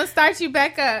right, I'm gonna start you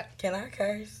back up. Can I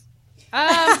curse?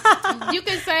 You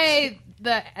can say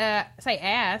say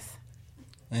ass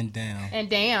And down. and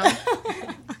damn.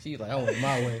 She's like, I want it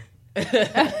my way.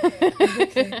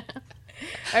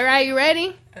 All right, you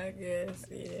ready? I guess,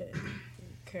 yeah.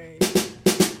 Okay.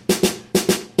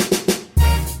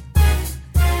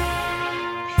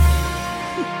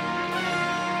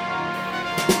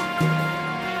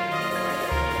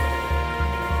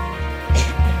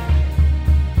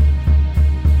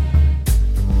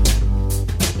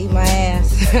 Eat my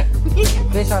ass.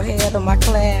 Bitch, I'm head of my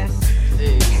class.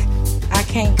 I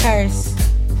can't curse.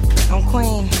 I'm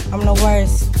queen, I'm the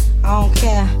worst. I don't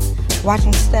care. Watch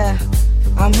them stare.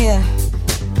 I'm here.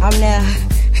 I'm there.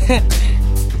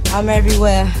 I'm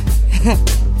everywhere.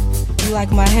 You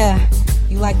like my hair.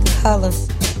 You like the colors.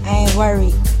 I ain't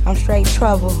worried. I'm straight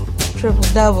trouble. Triple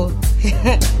double.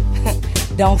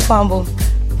 Don't fumble.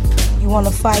 You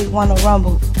wanna fight, wanna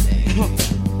rumble.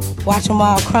 Watch them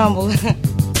all crumble.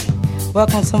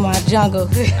 Welcome to my jungle.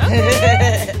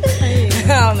 I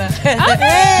don't know.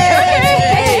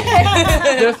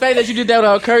 The fact that you did that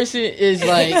without cursing is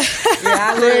like Yeah,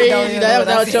 I really don't crazy. even That know was what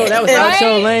I out your, said. that was out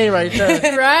your lane right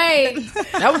there. Right.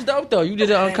 That was dope though. You did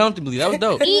it uncomfortably. That was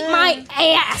dope. Eat my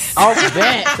ass. Off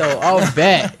bat though. Off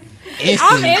bat. I'm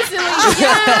Instantly. instantly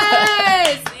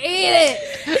yes. Eat it.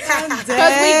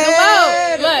 Cause we glow.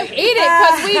 Look, eat it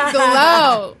cause we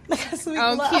glow.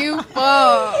 On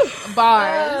Q4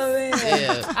 bars.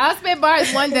 Yeah. I'll spit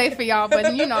bars one day for y'all,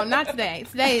 but not today.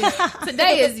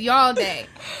 Today is y'all day.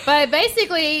 But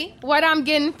basically, what I'm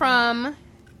getting from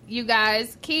you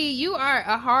guys, Key, you are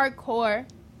a hardcore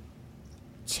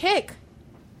chick.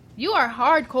 You are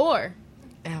hardcore.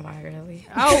 Am I really?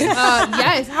 Oh,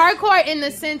 yes, hardcore in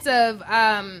the sense of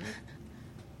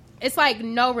it's like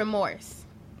no remorse.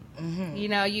 Mm-hmm.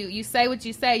 You say what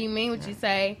you say, you mean what you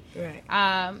say. Right.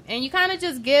 And you kind of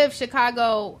just give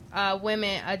Chicago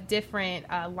women a different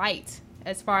light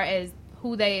as far as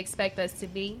who they expect us to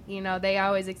be. They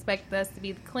always expect us to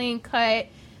be clean cut,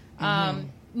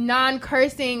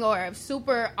 non-cursing, or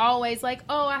super always like,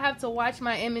 oh, I have to watch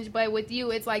my image. But with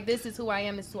you, it's like, this is who I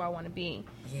am, this is who I want to be.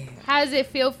 Yeah. How does it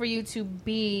feel for you to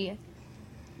be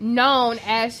known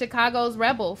as Chicago's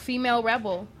female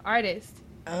rebel artist?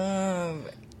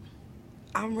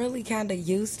 I'm really kind of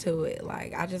used to it.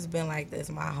 Like, I just been like this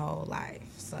my whole life.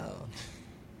 So,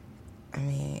 I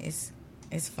mean,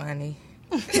 it's funny.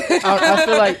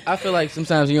 I feel like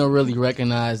sometimes you don't really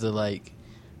recognize the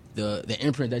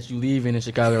imprint that you leave in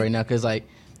Chicago right now, because like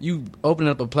you open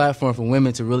up a platform for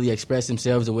women to really express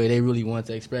themselves the way they really want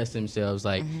to express themselves.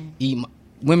 Like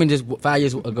women just 5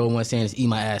 years ago once saying is eat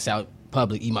my ass out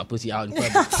public, eat my pussy out in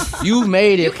public. You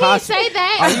made it possible. You can't say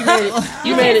that.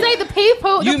 You made it. Say the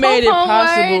people. You the made it pom-pom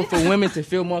possible word. for women to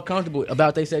feel more comfortable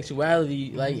about their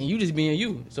sexuality, like, and you just being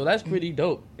you. So that's pretty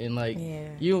dope. And like,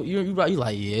 you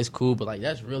like, yeah, it's cool, but like,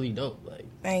 that's really dope. Like,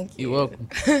 thank you. You're welcome.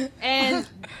 And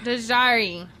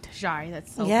Dejari,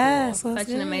 that's so Yes, cool. that's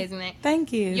Such an good. amazing name.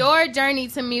 Thank you. Your journey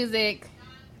to music,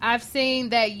 I've seen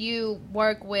that you've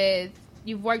worked with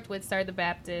Sir the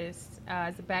Baptist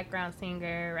as a background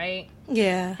singer, right?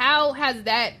 Yeah. How has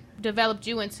that developed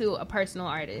you into a personal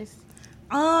artist?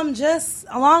 Just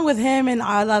along with him and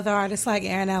all other artists like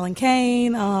Aaron Allen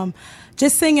Kane,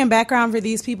 just singing background for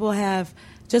these people have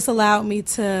just allowed me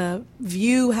to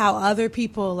view how other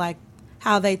people, like,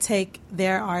 how they take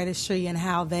their artistry and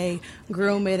how they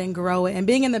groom it and grow it. And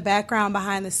being in the background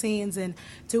behind the scenes and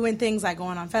doing things like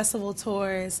going on festival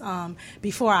tours,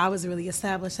 before I was really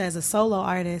established as a solo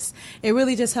artist, it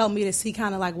really just helped me to see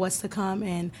kind of like what's to come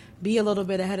and be a little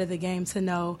bit ahead of the game to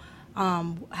know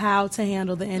how to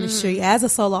handle the industry as a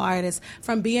solo artist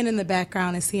from being in the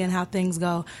background and seeing how things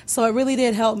go. So it really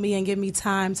did help me and give me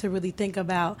time to really think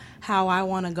about how I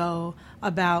want to go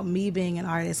about me being an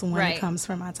artist when it comes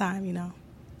from my time, you know.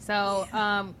 So,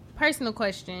 personal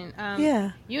question.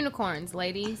 Yeah. Unicorns,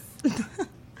 ladies.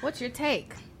 What's your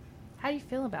take? How do you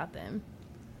feel about them?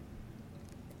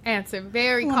 Answer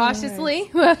very cautiously.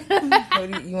 What do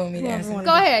you want me to answer?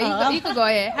 Go ahead. You can go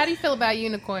ahead. How do you feel about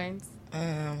unicorns?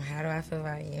 How do I feel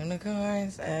about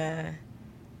unicorns?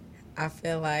 I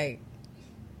feel like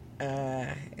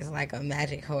it's like a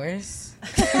magic horse.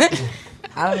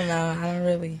 I don't know. I don't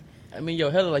really. I mean, yo,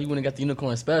 hella like you wouldn't got the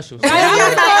unicorn special. So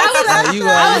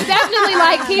I was definitely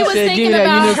like, he was said, thinking give me that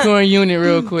about unicorn unit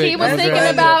real quick. He was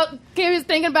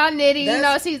thinking about Nitty. You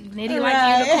know, she's Nitty like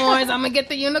Right. unicorns. I'm gonna get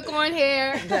the unicorn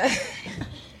hair.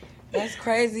 That's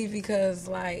crazy because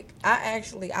like I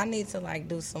need to like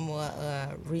do some more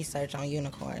research on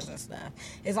unicorns and stuff.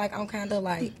 It's like I'm kind of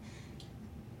like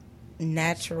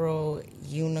natural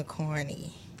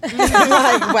unicorny. Like,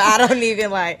 but I don't even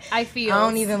like. I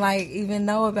don't even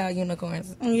know about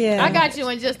unicorns. Yeah. I got you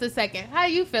in just a second. How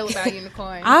do you feel about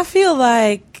unicorns? I feel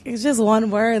like it's just one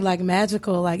word, like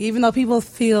magical. Like, even though people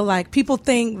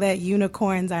think that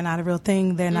unicorns are not a real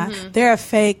thing, they're not. They're a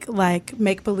fake, like,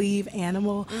 make-believe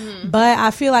animal. But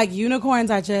I feel like unicorns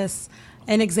are just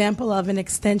an example of an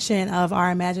extension of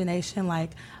our imagination,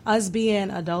 like us being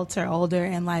adults or older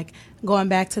and like going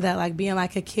back to that, like being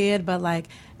like a kid, but like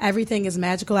everything is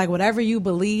magical. Like whatever you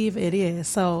believe, it is.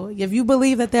 So if you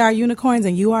believe that there are unicorns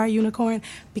and you are a unicorn,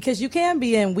 because you can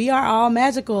be, and we are all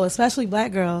magical, especially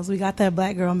black girls. We got that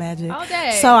black girl magic. All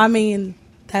day. So I mean,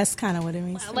 that's kind of what it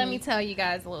means. Well, let me tell you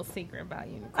guys a little secret about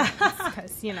unicorns,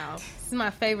 because you know this is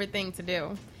my favorite thing to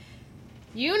do.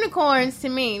 Unicorns to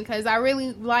me, because I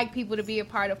really like people to be a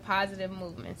part of positive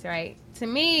movements, right? To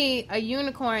me, a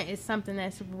unicorn is something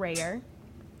that's rare.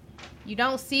 You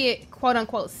don't see it, quote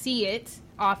unquote, see it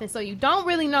often, so you don't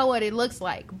really know what it looks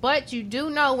like. But you do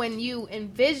know when you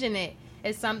envision it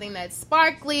as something that's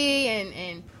sparkly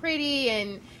and pretty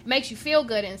and makes you feel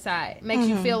good inside. Makes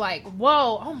you feel like,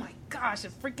 whoa, oh my gosh, a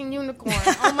freaking unicorn.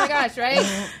 Oh my gosh, right?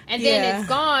 And then it's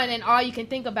gone and all you can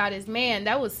think about is, man,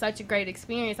 that was such a great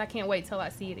experience. I can't wait till I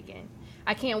see it again.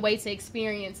 I can't wait to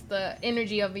experience the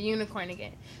energy of a unicorn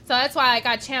again. So that's why like,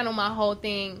 I channel my whole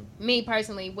thing, me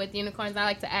personally, with unicorns. I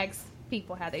like to ask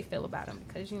people how they feel about them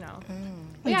because, you know.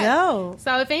 Dope.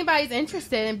 So if anybody's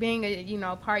interested in being a, you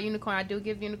know, part unicorn, I do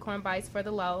give unicorn bites for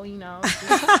the low, you know.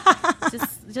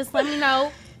 Just let me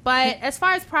know. But as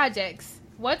far as projects,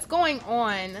 what's going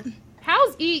on?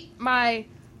 How's Eat My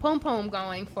Poom Poom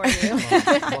going for you?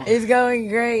 It's going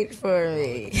great for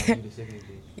me.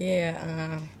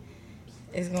 Yeah,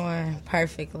 it's going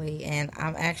perfectly, and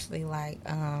I'm actually like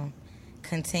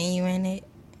continuing it,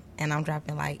 and I'm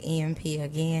dropping like EMP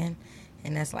again,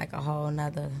 and that's like a whole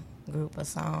nother group of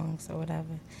songs or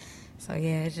whatever. So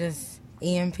yeah, it's just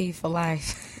EMP for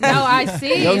life. No, I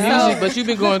see. Yo, music, but you've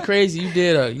been going crazy. You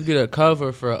did a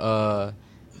cover for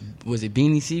was it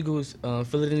Beanie Siegel's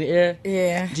 "Feel It in the Air"?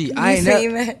 Yeah. Gee, I ain't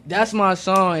seen that. That's my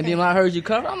song, and then when I heard you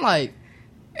cover, I'm like,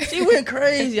 she went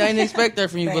crazy. I didn't expect that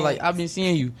from you, but like I've been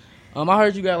seeing you. I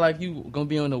heard you got like you gonna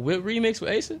be on the Whip remix with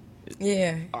Asa.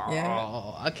 Yeah.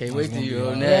 Oh, I can't wait to you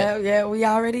on that. Yeah, we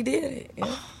already did it.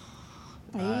 Yeah.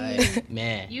 Right.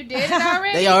 Man. You did it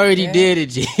already? They already did it,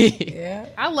 G. Yeah.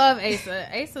 I love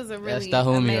Asa. Asa's a really That's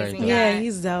the homie right amazing there. guy. Yeah,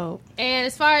 he's dope. And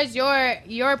as far as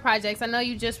your projects, I know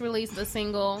you just released a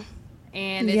single,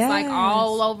 and it's like Yes.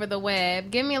 all over the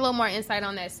web. Give me a little more insight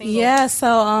on that single. Yeah, so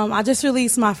I just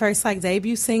released my first like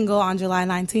debut single on July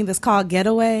 19th. It's called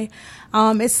Getaway.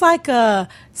 It's like a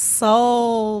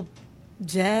soul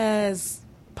jazz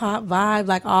pop vibe,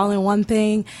 like all in one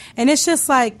thing. And it's just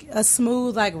like a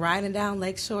smooth, like riding down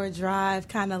Lakeshore Drive,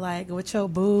 kind of like with your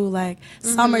boo, like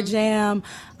summer jam.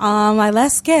 Like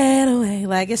let's get away.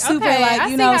 Like it's super, Okay, like I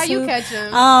you see know, how you smooth. catch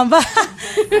 'em.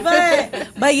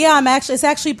 But yeah, it's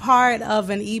actually part of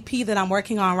an EP that I'm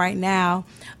working on right now.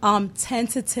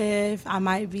 Tentative. I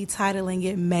might be titling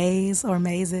it Maze or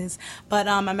Mazes, but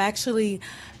I'm actually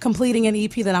completing an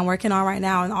EP that I'm working on right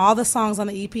now, and all the songs on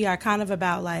the EP are kind of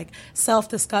about like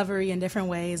self-discovery in different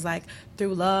ways, like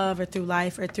through love or through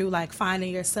life or through like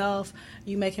finding yourself.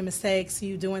 You making mistakes,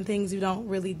 you doing things you don't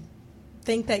really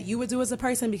think that you would do as a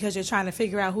person because you're trying to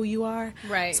figure out who you are.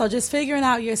 Right. So just figuring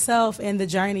out yourself and the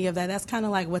journey of that, that's kind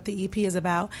of like what the EP is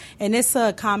about. And it's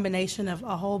a combination of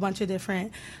a whole bunch of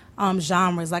different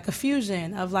genres, like a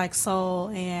fusion of like soul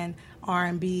and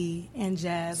R&B and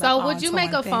jazz. So like, all would you into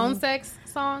make a one phone thing. sex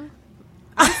song?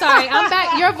 I'm sorry, I'm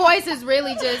back. Your voice is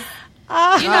really just,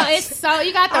 you know, it's so,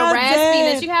 you got the I'm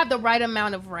raspiness. dead. You have the right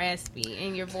amount of raspy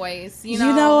in your voice. You know,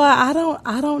 You know what?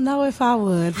 I don't know if I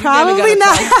would. Probably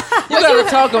not. You gotta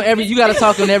talk on every. You gotta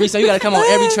talk on every song. You gotta come on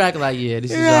every track. Like, yeah,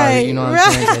 this is alright. You know what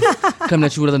I'm saying? Just coming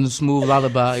at you with a smooth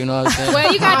lullaby. You know what I'm saying?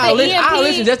 Well, you got the EMP. I'll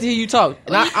listen just to hear you talk.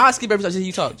 I'll skip every time just to hear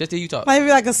you talk. Just to hear you talk. Maybe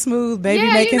like a smooth baby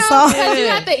yeah, making you know, song. because you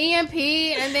got the EMP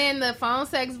and then the phone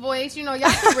sex voice. You know,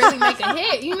 y'all could really make a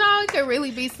hit. You know, it could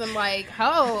really be some like,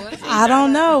 ho. I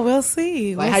don't know. We'll see.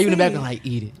 Like We'll how you in the see. back and like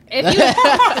eat it.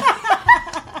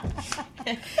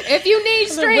 If you need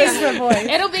streams, whisper voice.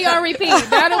 it'll be on repeat.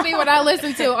 That'll be what I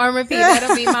listen to on repeat.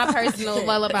 That'll be my personal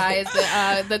lullaby. Is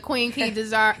the Queen Key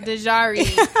Dejari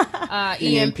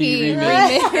EMP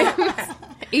remix.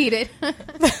 Eat it.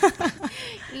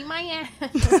 Eat my ass.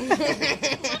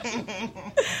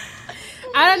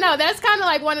 I don't know. That's kind of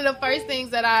like one of the first things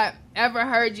that I ever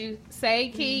heard you say,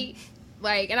 Key.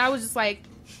 Like, and I was just like,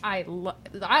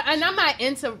 and I'm not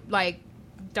into like.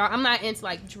 I'm not into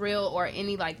like drill or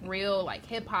any like real like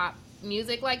hip hop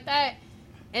music like that.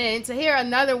 And to hear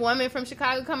another woman from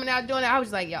Chicago coming out doing it, I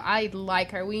was like, yo, I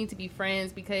like her. We need to be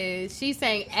friends because she's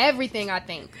saying everything I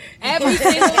think. Every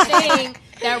single thing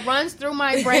that runs through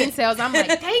my brain cells. I'm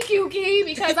like, thank you, Key,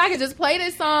 because I could just play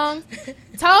this song,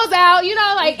 toes out, you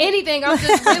know, like anything. I'm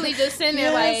just really just sitting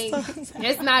there like,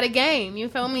 it's not a game. You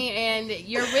feel me? And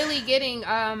you're really getting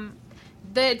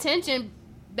the attention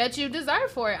that you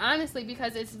deserve for it, honestly,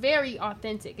 because it's very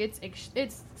authentic.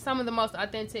 It's some of the most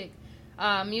authentic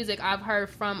music I've heard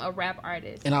from a rap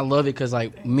artist. And I love it because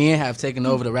like men have taken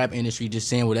over the rap industry, just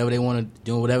saying whatever they want to,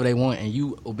 doing whatever they want, and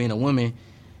you being a woman,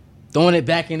 throwing it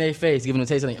back in their face, giving them a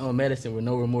taste of their own medicine with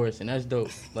no remorse, and that's dope.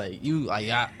 Like you, like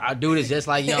I do this just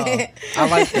like y'all. I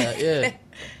like that. Yeah,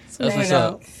 that's what's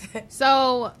up.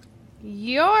 So,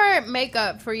 your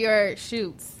makeup for your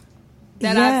shoots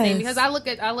that I've seen, because I looked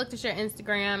at your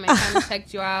Instagram and kind of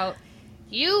checked you out.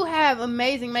 You have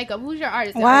amazing makeup. Who's your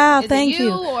artist? Wow, Is thank it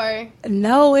you. Or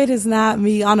No, it is not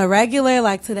me. On a regular,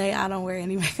 like today, I don't wear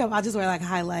any makeup. I just wear like a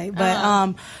highlight.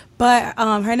 But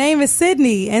her name is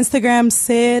Sydney. Instagram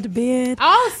Sid Bid.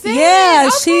 oh, Sid. Yeah,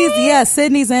 Okay.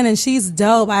 Sydney's in and she's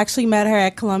dope. I actually met her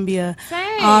at Columbia.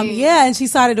 Same. Yeah, and she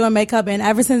started doing makeup, and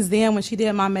ever since then, when she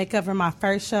did my makeup for my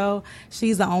first show,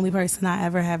 she's the only person I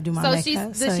ever have do my So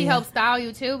makeup. does she help style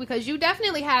you too? Because you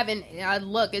definitely have a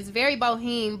look. It's very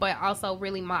boheme, but also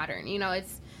really modern. You know,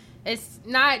 it's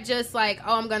not just like,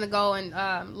 oh, I'm gonna go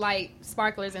and light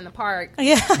sparklers in the park.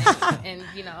 Yeah. and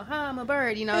you know, I'm a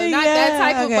bird. You know, not that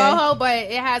type of boho, but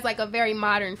it has like a very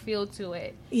modern feel to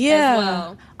it. Yeah.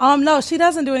 As well. No, she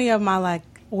doesn't do any of my like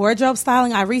wardrobe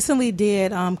styling. I recently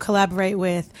did collaborate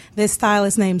with this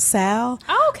stylist named Sal.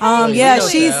 Okay. Yeah, know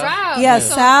she's Sal.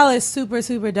 Sal is super,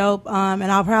 super dope. And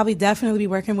I'll probably definitely be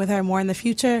working with her more in the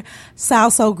future.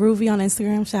 Sal So Groovy on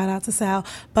Instagram. Shout out to Sal.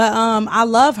 But I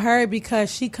love her because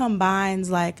she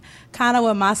combines like kind of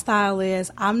what my style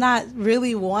is. I'm not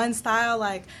really one style.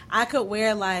 Like I could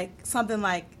wear like something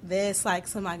like this, like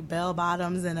some like bell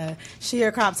bottoms and a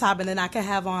sheer crop top, and then I could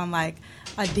have on like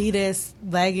Adidas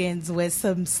leggings with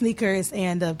some sneakers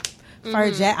and a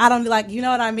fur jacket. I don't like, you know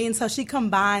what I mean? So she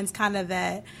combines kind of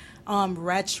that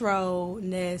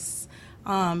retro-ness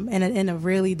in a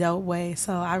really dope way.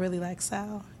 So I really like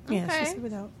Sal. Yeah, Okay. she's super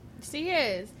dope. She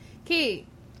is. Key,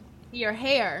 your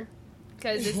hair,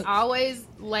 because it's always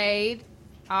laid,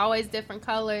 always different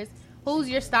colors. Who's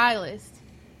your stylist?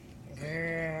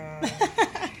 Girl.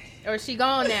 Or is she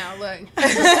gone now? Look.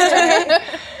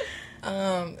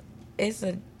 It's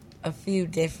a few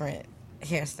different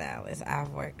hairstylists I've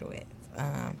worked with.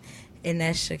 And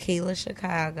that's Shaquila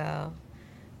Chicago.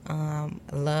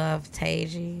 Love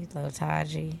Taji.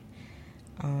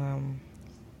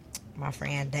 My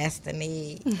friend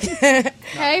Destiny.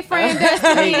 Hey, friend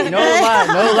Destiny. Hey, no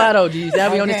lie though, G's.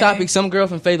 That be on the Okay. topic. Some girl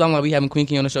from Faith, I'm like, we having Queen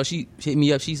Key on the show. She hit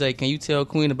me up. She's like, can you tell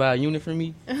Queen to buy a unit for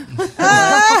me?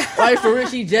 Like, for real,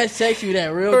 she just text you that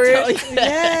real talk.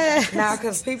 Yeah. Now,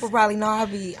 because people probably know I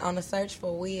be on the search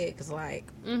for wigs. Like,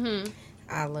 Mm-hmm.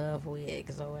 I love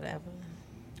wigs or whatever.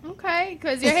 Okay,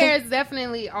 because your hair is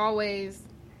definitely always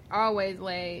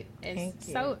laid. And Thank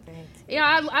you. so, Thank you know,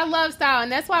 I love style,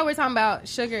 and that's why we're talking about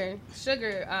sugar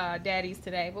daddies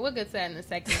today. But we'll get to that in a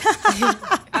second.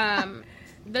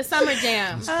 The Summer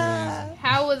Jam.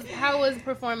 How was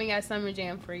performing at Summer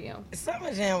Jam for you?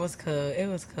 Summer Jam was cool. It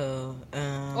was cool. Or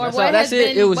That's what all- that's has it?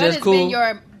 been It was what just has cool? been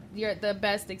your the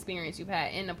best experience you've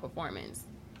had in a performance,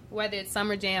 whether it's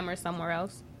Summer Jam or somewhere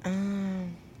else?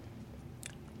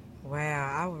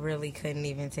 Wow, I really couldn't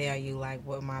even tell you like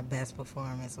what my best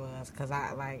performance was because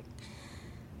I like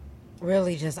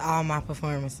really just all my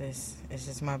performances. It's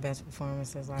just my best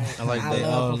performances. Like I like I that.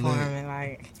 love Oh, lit. performing.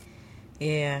 Like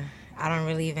yeah, I don't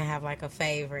really even have like a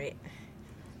favorite.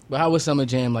 But how was Summer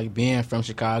Jam, like, being from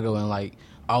Chicago and, like,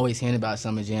 always hearing about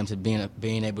Summer Jam to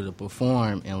being able to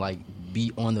perform and, like, be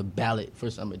on the ballot for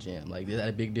Summer Jam? Like, is that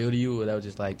a big deal to you? Or that was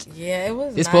just, like, Yeah, it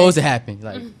was. it's nice. supposed to happen?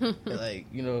 Like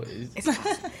you know, it's,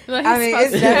 I mean,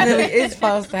 it's definitely it's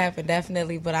supposed to happen,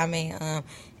 definitely. But I mean,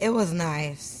 it was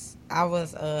nice.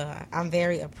 I'm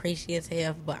very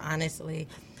appreciative, but honestly,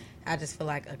 I just feel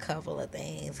like a couple of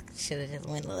things should have just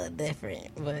went a little different.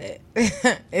 But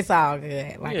it's all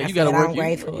good. Like Yeah, I you gotta said, work- I'm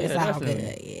grateful. yeah, It's all definitely.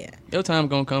 good. Yeah. your time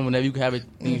gonna come whenever you can have it,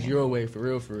 things your way, for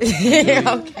real, for real.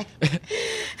 Yeah. Okay.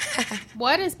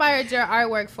 What inspired your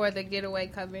artwork for the Getaway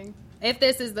cover? If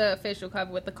this is the official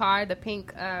cover with the car, the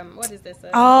pink, what is this?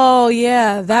 Oh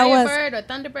yeah, that was Firebird or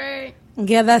Thunderbird?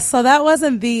 yeah. That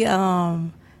wasn't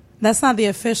the that's not the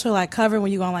official like cover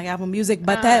when you go on like Apple Music,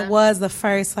 but that was the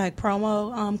first like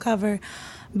promo cover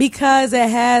because it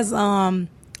has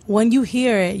when you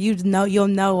hear it, you'll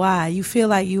know why. You feel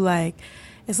like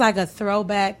it's like a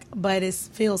throwback, but it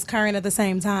feels current at the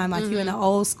same time. Like you in an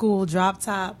old school drop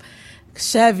top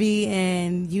Chevy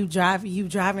and you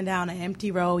driving down an empty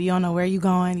road. You don't know where you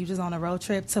going. You just on a road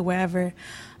trip to wherever.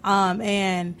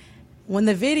 And when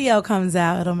the video comes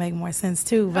out, it'll make more sense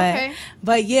too. But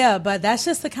but that's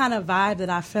just the kind of vibe that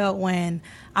I felt when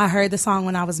I heard the song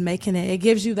when I was making it. It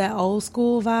gives you that old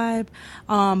school vibe,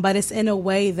 but it's in a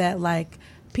way that like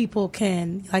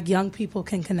young people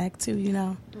can connect to, you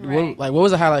know. Right. What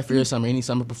was a highlight for your summer? Any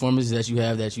summer performances that you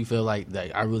have that you feel like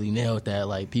I really nailed that?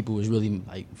 Like people was really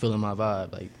like feeling my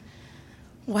vibe. Like,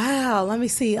 Wow, let me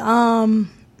see.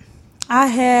 I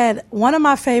had one of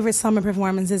my favorite summer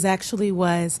performances actually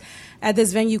was at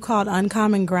this venue called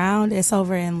Uncommon Ground. It's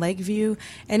over in Lakeview,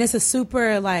 and it's a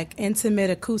super like intimate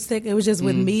acoustic. It was just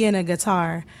with me and a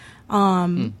guitar.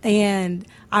 And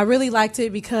I really liked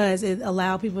it because it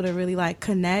allowed people to really like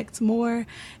connect more,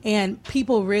 and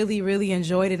people really, really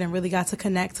enjoyed it and really got to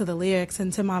connect to the lyrics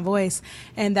and to my voice.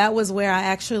 And that was where I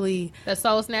actually The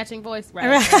soul snatching voice, right?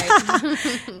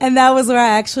 and that was where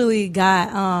I actually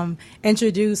got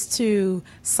introduced to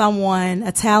someone,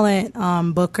 a talent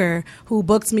booker, who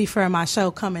booked me for my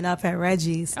show coming up at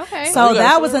Reggie's. Okay. So Oh, you got a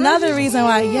that show was at another Reggie's? reason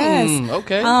why, yes.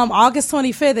 okay. August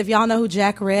 25th, if y'all know who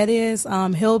Jack Red is,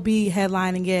 he'll be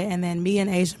headlining it, and then me and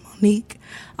Asia Monique,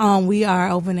 we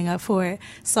are opening up for it.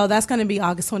 So that's going to be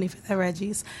August 25th at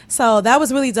Reggie's. So that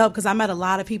was really dope because I met a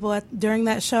lot of people during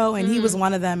that show, and he was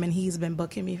one of them, and he's been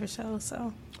booking me for shows.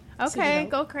 So Okay,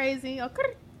 dope. go crazy.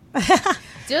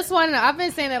 Just want to know. I've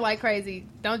been saying it like crazy.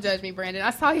 Don't judge me, Brandon. I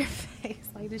saw your face.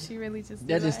 Like, did she really just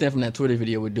do that just stemmed from that Twitter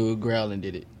video with Dude Growlin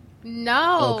did it.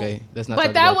 No. Okay, let's not But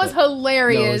talk that about was that.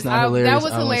 hilarious. No, it's not hilarious. That was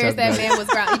I don't wanna hilarious. talk That about man was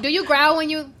growling. Do you growl when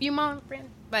you moan, Brandon?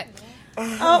 But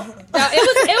no,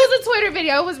 it was a Twitter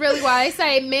video. It was really wild. They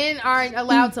say men aren't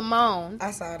allowed to moan,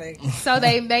 I saw that. so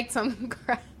they make some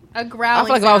a I growling.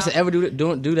 feel like if I was sound. to ever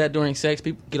do that during sex,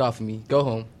 people get off of me. Go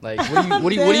home. Like,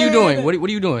 what are you doing? What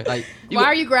are you doing? Like, Why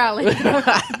are you growling?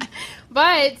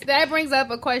 But that brings up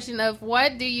a question of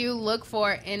what do you look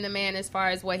for in the man as far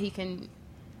as what he can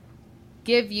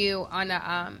give you on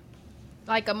a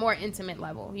like a more intimate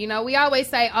level. You know, we always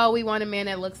say, oh, we want a man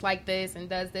that looks like this and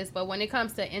does this, but when it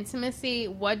comes to intimacy,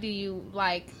 what do you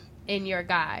like in your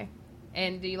guy?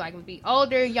 And do you like him to be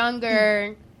older,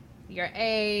 younger, your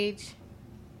age?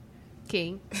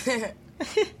 Key.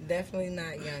 Definitely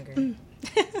not younger.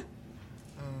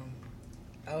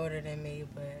 Older than me,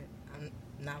 but I'm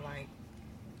not like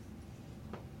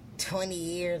 20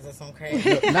 years or some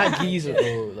crazy. Not geezer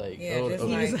old, like Yeah, old, just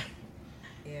okay. like,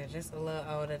 yeah, just a little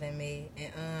older than me,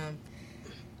 and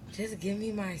just give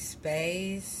me my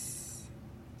space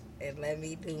and let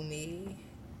me do me.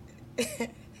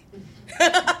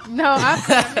 No,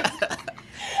 I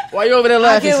Why you over there I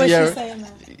laughing, get what Sierra? she's saying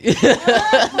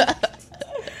now.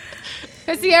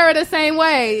 Cause Sierra the same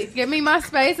way. Give me my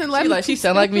space and let She me. like she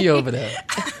sound like me over there.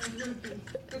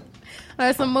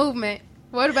 That's some movement.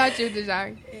 What about you,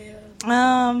 Desiree?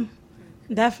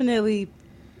 Definitely,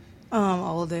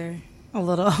 older, a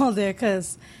little older,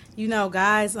 because you know,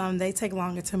 guys, they take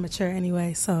longer to mature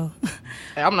anyway. So,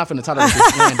 Hey, I'm not finna talk about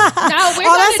this slander. No, we're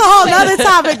that's a whole nother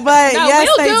topic. But No, yes,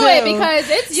 we'll they do it because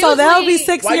it's usually. So they'll be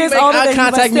 6 Why you years make older eye than you, but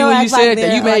contact me still when you act like said that?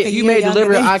 they're You like a made year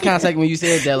deliberate younger eye than you. contact when you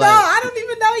said that. No, Like I don't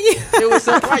even know you. it was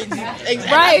so right.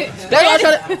 Right.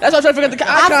 That's why I'm trying to figure out the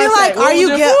eye I contact. feel like, What are was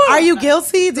you it for? are you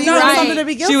guilty? Do you Right. have something to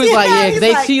be guilty? She was like, yeah, He's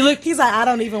they- like, she looked- He's like, I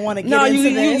don't even want to get No, into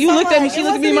you this. you I'm looked at me. like, She it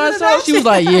looked at me wasn't even myself. about She was you.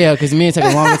 like, yeah, because men take a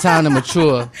longer time to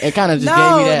mature. It kind of just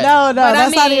gave me that. No, But I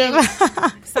that's not mean-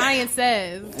 even. Science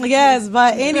says. Yes,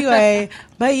 but anyway,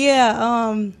 but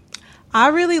yeah, I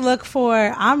really look for.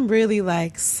 I'm really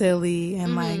like silly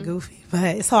and like goofy,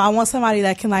 but so I want somebody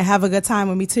that can like have a good time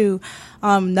with me too.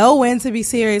 Know when to be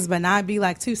serious, but not be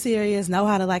like too serious. Know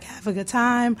how to like have a good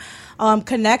time.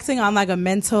 Connecting on like a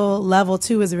mental level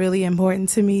too is really important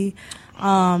to me.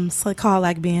 So called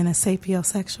like being a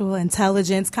sapiosexual.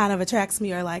 Intelligence kind of attracts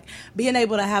me, or like being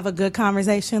able to have a good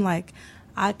conversation. Like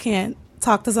I can't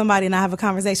talk to somebody and I have a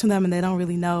conversation with them and they don't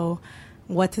really know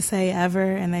what to say ever,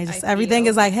 and they just everything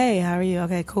is like, hey, how are you?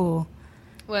 Okay, cool.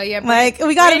 Well, yeah. Like,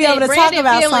 we gotta be able to talk Brandon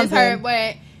about feelings something. hurt,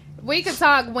 but we could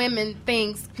talk women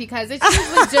things because it's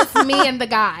usually just me and the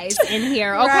guys in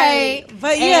here, okay? Right.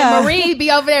 But and yeah. Marie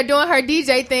be over there doing her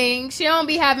DJ thing. She don't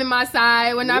be having my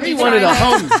side when I be She one of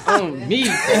trying the to. homies on me.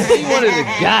 She one of the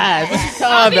guys. What you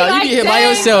talking be about? like, You be here by dang,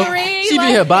 yourself. Marie, She be like-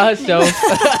 here by herself.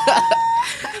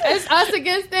 It's us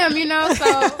against them, you know.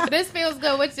 So this feels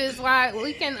good, which is why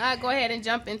we can go ahead and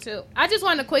jump into. I just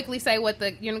want to quickly say what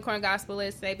the Unicorn Gospel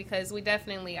is today, because we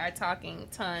definitely are talking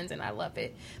tons, and I love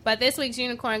it. But this week's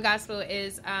Unicorn Gospel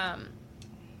is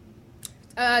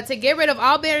to get rid of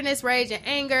all bitterness, rage, and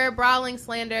anger, brawling,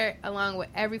 slander, along with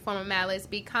every form of malice.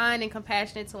 Be kind and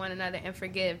compassionate to one another, and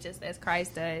forgive, just as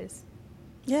Christ does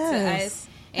to Yes. us.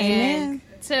 And Amen.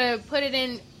 to put it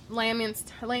in layman's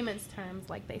terms,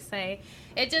 like they say,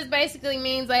 it just basically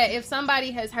means that if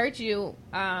somebody has hurt you,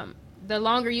 the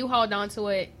longer you hold on to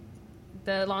it,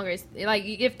 the longer it's like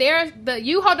if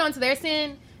you hold on to their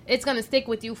sin, it's gonna stick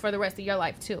with you for the rest of your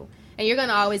life too, and you're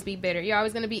gonna always be bitter. You're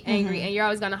always gonna be angry, and you're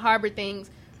always gonna harbor things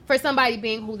for somebody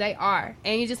being who they are.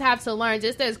 And you just have to learn,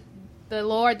 just as the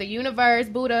Lord, the universe,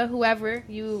 Buddha, whoever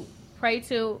you pray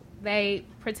to, they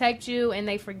protect you and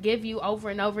they forgive you over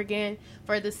and over again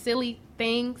for the silly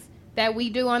things that we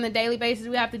do on a daily basis.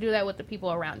 We have to do that with the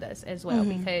people around us as well,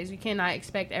 because you cannot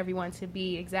expect everyone to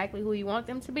be exactly who you want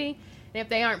them to be. And if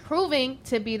they aren't proving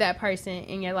to be that person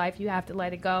in your life, you have to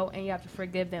let it go, and you have to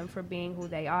forgive them for being who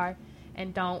they are,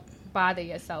 and don't bother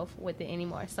yourself with it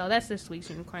anymore. So that's this week's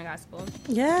Unicorn Gospel.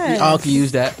 Yes. We all can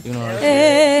use that, you know.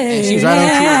 Hey, And she's right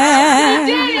on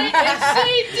cue.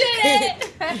 She did it!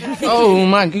 Oh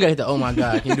my! You gotta hit the oh my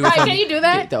god. Can you do it? Right, for can me? you do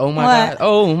that? The oh my What? god.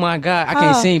 Oh my god. I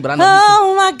can't sing, but I know.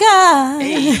 Oh my God.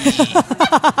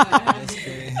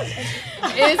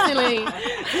 Instantly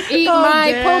eat Oh,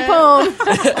 my damn. pom pom.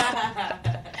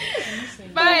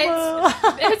 But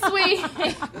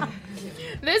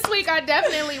this week I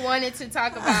definitely wanted to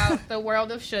talk about the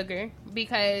world of sugar,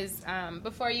 because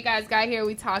before you guys got here,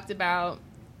 we talked about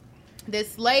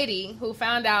this lady who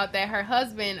found out that her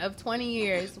husband of 20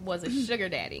 years was a sugar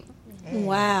daddy.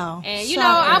 Wow. And you know,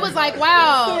 I was like,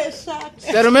 wow.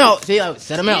 Set them out. See,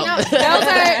 set them You out. know, those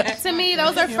are, to me,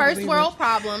 those are first world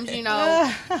problems, you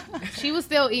know. She was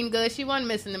still eating good. She wasn't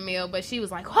missing a meal, but she was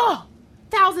like, oh,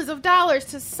 thousands of dollars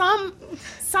to some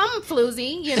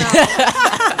floozy, you know.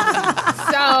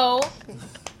 So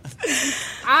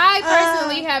I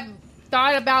personally have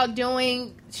thought about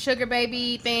doing sugar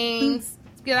baby things,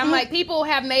 because I'm like, people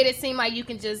have made it seem like you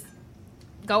can just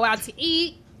go out to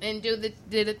eat and do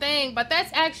the thing, but that's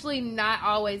actually not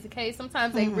always the case.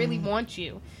 Sometimes they really want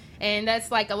you, and that's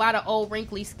like a lot of old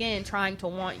wrinkly skin trying to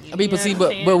want you. I mean, you know but see, what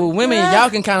I'm saying? but with women, y'all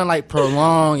can kind of like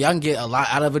prolong. Y'all can get a lot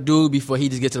out of a dude before he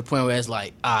just gets to the point where it's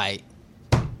like, all right,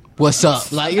 what's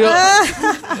up? Like, you know.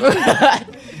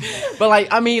 But like,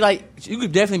 I mean, like, you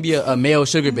could definitely be a male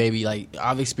sugar baby. Like,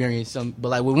 I've experienced some, but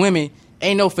like with women,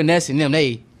 ain't no finessing them.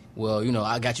 They well, you know,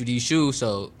 I got you these shoes,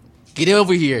 so get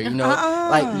over here, you know.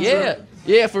 Like,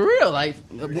 yeah, for real. Like,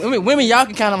 women, y'all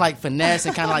can kind of like finesse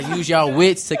and kind of like use y'all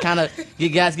wits to kind of get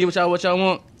guys get what y'all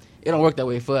want. It don't work that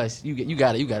way for us. You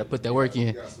gotta put that work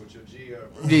in.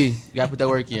 You gotta put that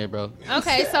work in, bro.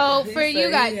 Okay, so for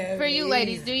you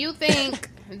ladies, do you think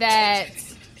that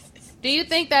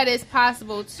it's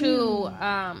possible to,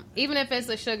 even if it's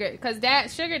a sugar, because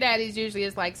sugar daddies usually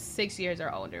is like 6 years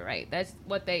or older, right? That's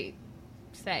what they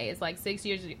say. It's like 6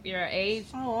 years your age.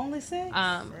 Oh, only 6?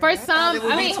 For some,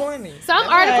 I mean, 20. some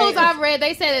articles I've read,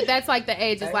 they say that's like the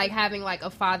age is like having like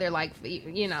a father, like,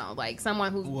 you know, like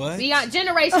someone who's beyond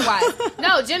generation wise.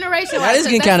 No, generation wise. That is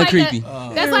getting kind of creepy.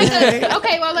 That's like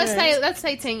okay. Well, let's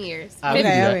say 10 years,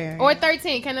 Okay. or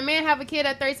 13. Can a man have a kid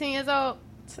at 13 years old?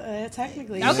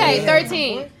 Technically. Okay,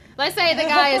 13. Let's say the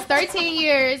guy is 13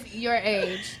 years your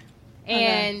age,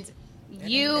 and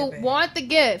you want the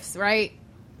gifts, right?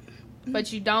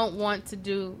 But you don't want to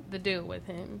do with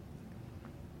him.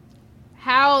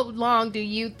 How long do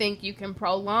you think you can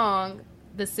prolong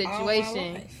the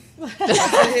situation?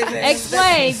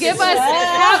 Explain. Give us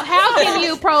how can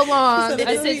you prolong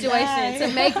a situation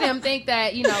to make them think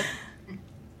that, you know.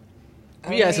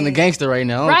 We asking the gangster right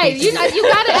now. Right. You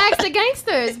gotta ask the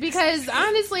gangsters, because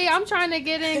honestly, I'm trying to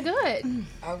get in good.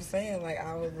 I'm saying, like,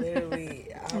 I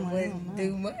wouldn't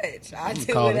do much. I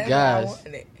do call the whatever guys. I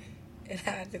wanted. And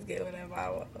I just get whatever I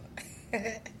want.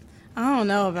 I don't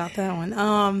know about that one.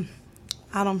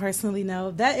 I don't personally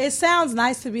know. That it sounds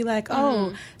nice to be like,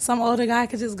 some older guy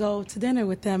could just go to dinner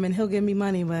with them and he'll give me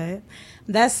money, but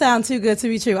that sounds too good to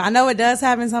be true. I know it does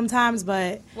happen sometimes,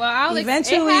 but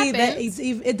eventually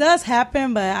it does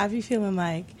happen. But I be feeling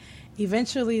like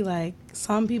eventually, like,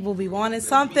 some people be wanting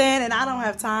something, and I don't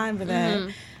have time for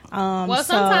that. Well,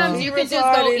 sometimes you can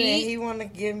just go eat. He want to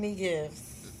give me gifts.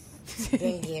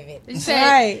 Then give it.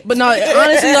 Right. But no,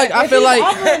 honestly, like, I feel like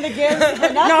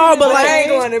no, but like, I ain't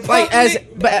going to like as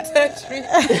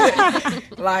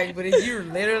like, but if you're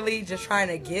literally just trying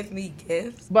to give me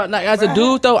gifts. But like as a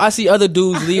dude though, I see other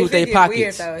dudes leave with their Weird,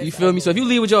 pockets. though. You feel me? So if you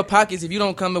leave with your pockets, if you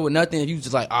don't come in with nothing, if you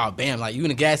just like, oh bam, like you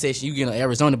in a gas station, you get in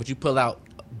Arizona, but you pull out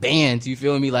bands. You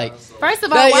feel me? Like, first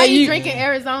of all, why are you drinking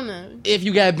Arizona? If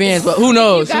you got bands, but who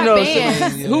knows? You got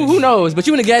bands. Who knows? But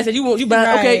you in the gas station, you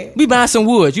buying okay? We buying some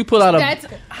wood. You pull out That's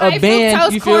a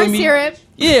band. You feel corn me? Syrup.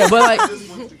 Yeah, but like.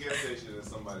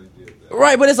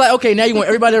 Right, but it's like, okay, now you want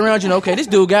everybody around you know, okay, this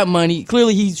dude got money.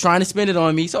 Clearly, he's trying to spend it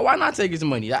on me, so why not take his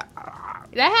money? That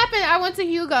happened. I went to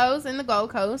Hugo's in the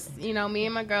Gold Coast. You know, me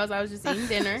and my girls, I was just eating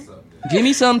dinner. Give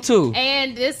me some, too.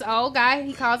 And this old guy,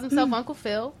 he calls himself Uncle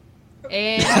Phil.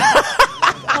 And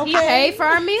he paid for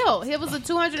our meal. It was a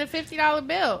 $250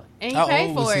 bill. And he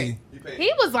paid for it.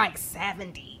 He was like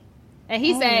 70. And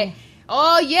he said,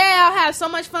 oh, yeah, I'll have so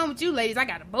much fun with you ladies. I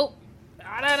got a boat.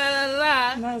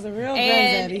 That was a real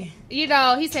granddaddy. You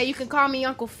know, he said, you can call me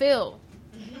Uncle Phil.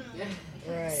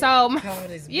 Right. So,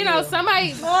 you know,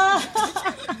 somebody,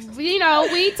 you know,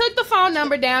 we took the phone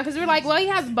number down because we were like, well, he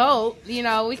has a boat. You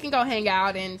know, we can go hang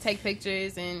out and take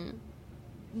pictures and,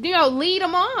 you know, lead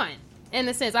him on. In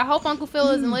a sense, I hope Uncle Phil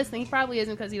isn't listening. He probably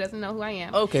isn't because he doesn't know who I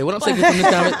am. Okay, what I'm taking from this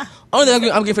conversation, only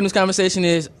thing I'm getting from this conversation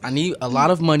is I need a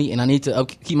lot of money and I need to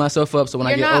keep myself up so when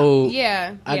I get old,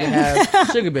 I can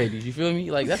have sugar babies. You feel me?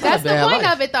 Like that's not a bad the point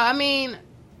life. of it, though. I mean,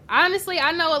 honestly,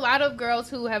 I know a lot of girls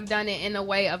who have done it in a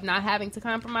way of not having to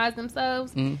compromise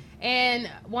themselves. And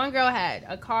one girl had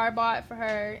a car bought for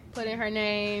her, put in her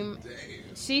name.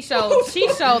 She showed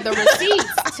the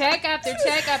receipts, check after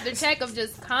check after check of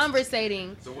just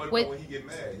conversating. So what with, when he get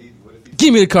mad? What if he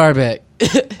Give me the car back.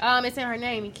 it's in her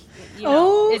name. You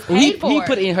know, it's paid for. He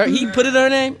put it in her. He put it in her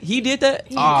name. He did that.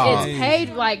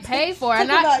 It's paid for.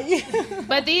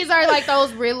 But these are like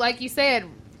those real, like you said,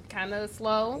 kind of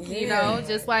slow. You know,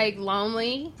 just like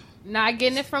lonely. Not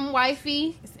getting it from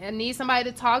wifey and need somebody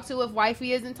to talk to if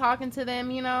wifey isn't talking to them,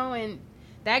 you know. And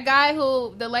that guy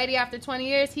the lady after 20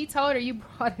 years, he told her you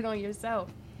brought it on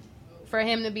yourself for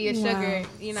him to be a sugar,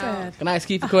 you know. Sad. Can I ask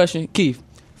Keith a question? Keith,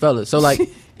 fellas, so like if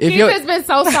Keith has been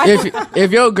so silent. if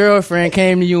your girlfriend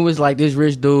came to you and was like, this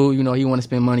rich dude, you know, he want to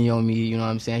spend money on me, you know what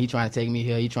I'm saying? He trying to take me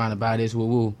here, he trying to buy this,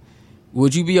 woo-woo.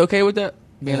 Would you be okay with that?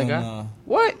 Being a guy? Nah.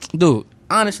 What? Dude,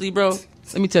 honestly, bro.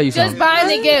 Let me tell you something. Just buying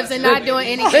the gifts and not doing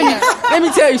anything else. Let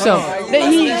me tell you something.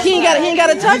 He ain't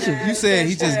got to touch it. You said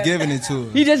he just giving it to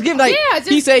her. He just give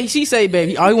she say,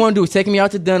 baby, all he want to do is take me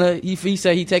out to dinner. He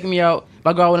say he taking me out. If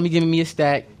I go out with him, he giving me a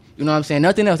stack. You know what I'm saying?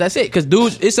 Nothing else. That's it. Because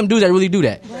dudes, it's some dudes that really do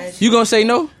that. You gonna say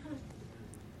no?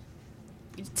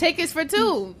 Tickets for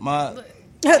two.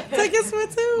 Take a swim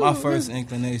too. My first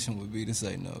inclination would be to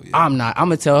say no. Yeah. I'm not. I'm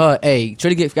gonna tell her, hey, try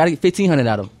to gotta get 1,500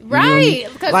 out of him. Right,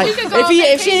 because Like, we could go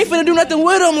if she ain't finna do nothing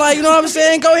with him, like, you know what I'm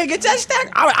saying? Go ahead, get that stack.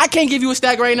 I can't give you a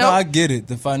stack right No, now. I get it.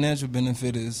 The financial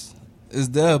benefit is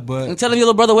there, but And tell him your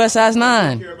little brother wear size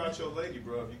 9. care about your lady,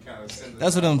 bro. If you kind of send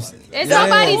that's what I'm. It's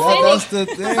somebody sending. That's the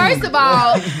thing. First of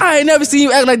all, I ain't never seen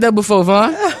you act like that before,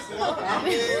 Vaughn. Vaughn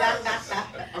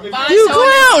You showing-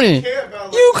 clowning.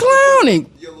 You clowning.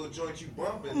 your little joint you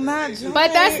bumping. Not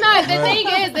But that's not the thing.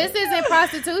 Is this isn't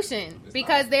prostitution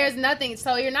because there's nothing.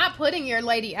 So you're not putting your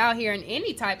lady out here in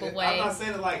any type of I'm way. not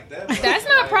saying it like that. But That's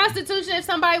not prostitution. If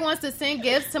somebody wants to send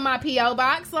gifts to my PO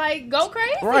box, like go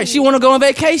crazy. Right, she want to go on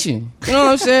vacation. You know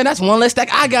what I'm saying? That's one less stack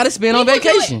I gotta spend on People do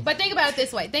it, vacation. But think about it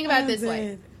this way. Think about it this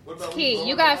way. What about Key,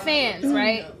 you got fans,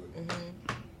 right?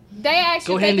 They ask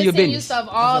Go you, they handle can your send you business. stuff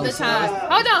all the time.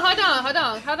 Hold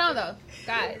on though.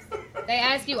 Guys, they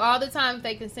ask you all the time if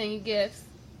they can send you gifts.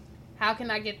 How can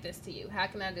I get this to you? How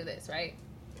can I do this, right?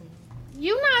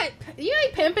 You ain't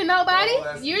pimping nobody. Oh,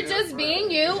 that's You're just different. being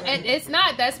you, and it's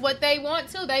not. That's what they want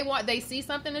too. They see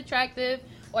something attractive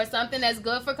or something that's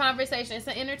good for conversation. It's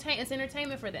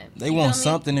entertainment for them. They You want feel me?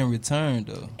 something in return,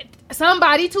 though.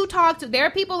 Somebody to talk to. There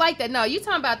are people like that. No, you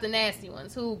talking about the nasty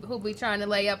ones who be trying to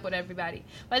lay up with everybody.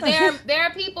 But there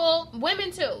are people,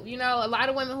 women too. You know, a lot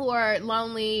of women who are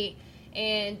lonely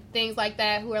and things like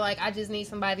that, who are like, I just need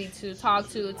somebody to talk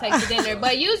to, take to dinner.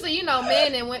 But usually, you know,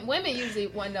 men and women usually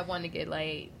end up wanting to get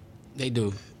laid. They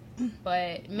do.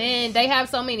 But men, they have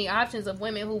so many options of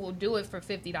women who will do it for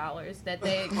 $50 that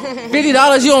they.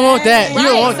 $50, you don't want that. You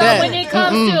don't want so that. when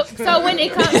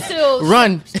it comes to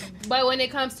Run. But when it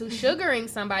comes to sugaring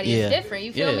somebody, Yeah. it's different.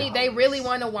 You feel Yeah. me? They really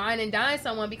want to wine and dine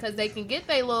someone because they can get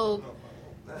they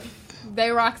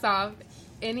rocks off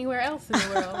anywhere else in the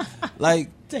world. Like,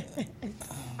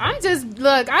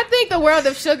 I think the world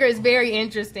of sugar is very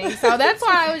interesting. So that's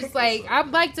why I was like,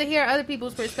 I'd like to hear other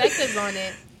people's perspectives on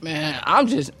it. Man, I'm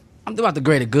about the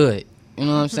greater good. You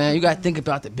know what I'm saying? You got to think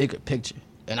about the bigger picture.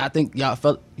 And I think y'all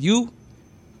felt, you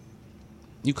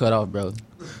cut off, bro.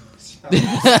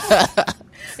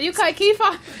 You cut Keith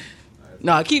off?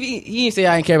 No, Keith, he didn't say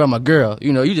I didn't care about my girl.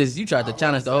 You know, you tried to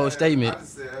challenge the whole statement. I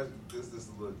just said this is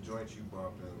a little joint you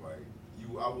bumping.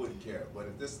 Like I wouldn't care. But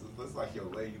if this like your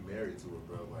lady married to her,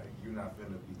 bro, like you're not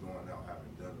finna be going out having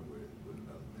dinner with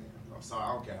another man. I'm sorry,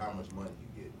 I don't care how much money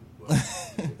you get. But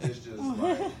if it's just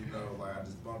like like I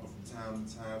just bump her from time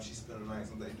to time. She spend a night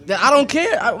someday. I don't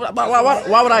care.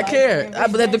 Why would I care?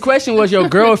 But the question was your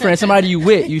girlfriend, somebody you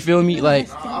with. You feel me? Like,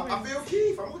 I feel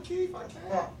Keith. I'm with Keith. I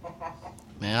can't.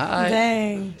 man, all right.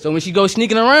 Dang. So when she goes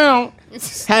sneaking around,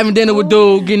 having dinner with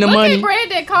dude, getting the Look money. at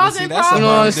Brandon causing that's problems. You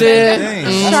know what I'm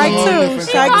saying? Strike two.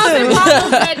 Strike Causing two.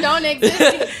 problems that don't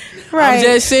exist. Right. I'm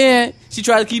just saying, she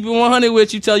tried to keep it 100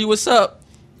 with you, tell you what's up.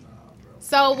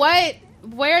 So where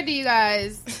do you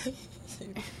guys...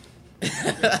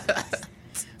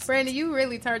 Brandon, you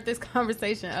really turned this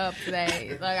conversation up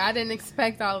today. Like, I didn't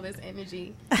expect all of this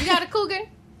energy. You got a cougar?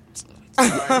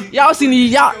 Y'all seen the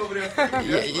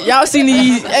y'all seen the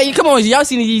hey, come on, y'all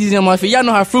seen the Yeezys on my feet. Y'all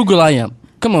know how frugal I am.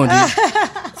 Come on, G.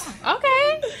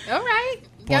 Okay. All right.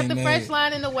 Got the Point fresh made.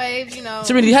 line in the wave,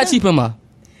 Serenity, how cheap am I?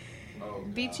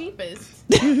 Be cheapest.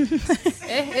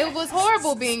 it was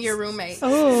horrible being your roommate.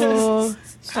 Ooh. I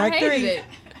Strike hated three. it.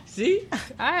 See?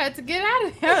 I had to get out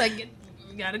of there. Like, you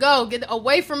gotta go. Get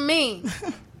away from me.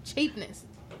 Cheapness.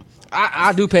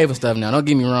 I do pay for stuff now. Don't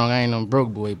get me wrong. I ain't no broke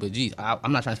boy, but geez,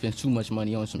 I'm not trying to spend too much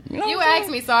money on some. You know You what I'm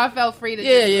asked me, so I felt free to.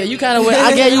 saying? Yeah. You kind of went.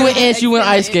 I gave you an inch. You went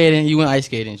ice skating. You went ice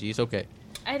skating. G. It's okay.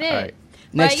 I did. All right.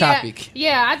 Next But topic.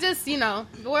 Yeah, I just the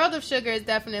world of sugar is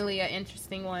definitely an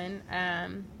interesting one.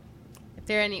 If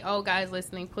there are any old guys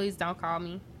listening, please don't call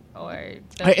me or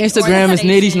Her Instagram is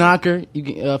Nitty's station. Knocker. You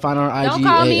can find her on IG. Don't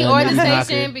call me or the Nitty's Knocker.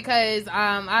 station because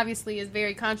obviously it's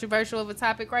very controversial of a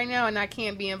topic right now, and I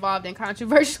can't be involved in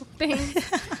controversial things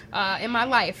in my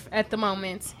life at the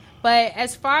moment. But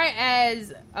as far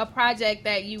as a project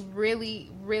that you really,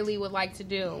 really would like to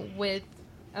do with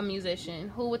a musician,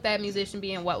 who would that musician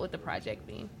be, and what would the project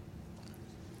be,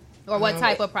 or what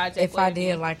type of project? If would I it be?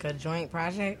 did like a joint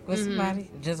project with somebody,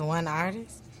 just one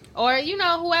artist. Or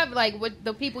whoever, like with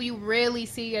the people you really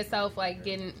see yourself like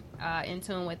getting in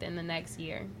tune with in the next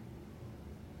year,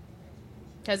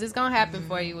 because it's gonna happen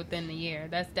for you within the year.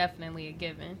 That's definitely a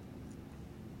given.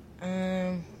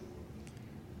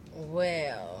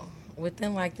 Well,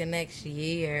 within like the next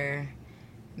year,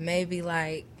 maybe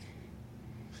like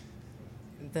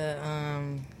the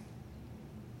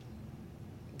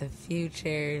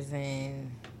Futures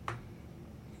and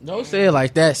Don't say it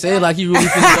like that. Say it like you really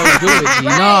finna go do it, G.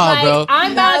 Right, Nah, like, bro.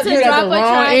 I'm about to You got drop the a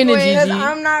wrong track energy, with- G. Because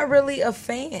I'm not really a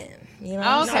fan. You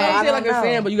know, Okay. so I I don't say don't like a know.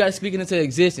 fan, but you got to speak it into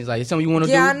existence. Like, it's something you want to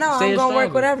do. Yeah, I know. say I'm it gonna work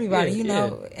strongly. with everybody. Yeah, you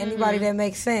know, anybody that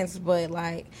makes sense. But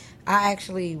like, I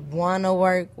actually want to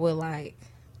work with like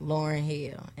Lauryn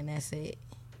Hill, and that's it.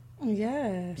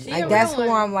 Yeah. She Like a that's real who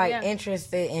one. I'm like Yeah.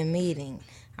 interested in meeting.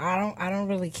 I don't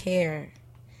really care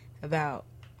about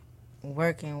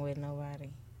working with nobody.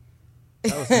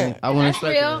 I want That's to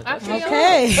real. I feel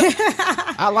Okay.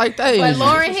 I like that. But energy.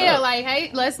 Lauren What's Hill, up? like,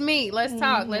 hey, let's meet, let's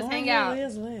talk, let's hang out.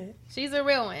 Is lit. She's a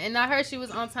real one, and I heard she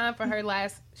was on time for her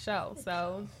last show.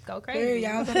 So go Dude, crazy.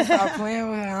 y'all better stop playing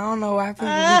with her. I don't know why people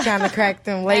be trying to crack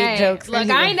them late Hey, jokes. look,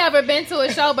 anyway. I ain't never been to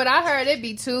a show, but I heard it'd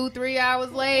be 2-3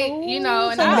 hours late. You know,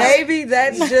 and I Maybe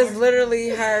that's just literally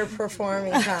her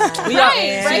performing time. We out-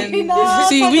 Right, right. No,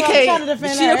 See, fuck we it, I'm trying to can't.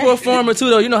 defend She a her. performer too,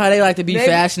 though. You know how they like to be Maybe-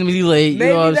 fashionably late. You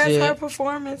Maybe know what I'm that's her saying?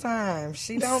 performing time.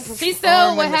 She don't. She perform still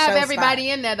when would the have show everybody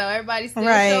stop. in there though. Everybody still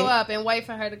Right. show up and wait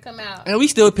for her to come out. And we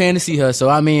still paying to see her. So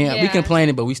I mean, Yeah. we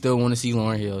complaining, but we still want to see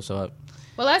Lauryn Hill. So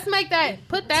Well, let's make that,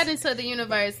 put that into the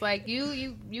universe. Like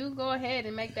you go ahead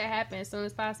and make that happen as soon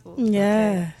as possible.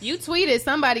 Yeah. You tweeted,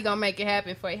 somebody gonna make it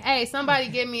happen for you. Hey, somebody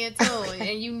get me a tune,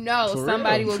 and you know For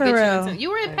somebody real. will For get you real. a tune. You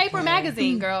were in Paper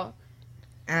Magazine, girl.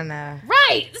 I know.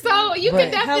 Right. So you But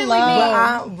can definitely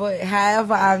hello. meet. But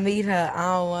however I meet her, I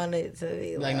don't want it to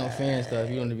be like no fan stuff.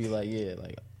 You want to be like, yeah,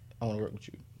 like I want to work with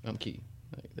you. I'm key.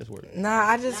 Like let's work. Nah,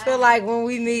 I just feel like when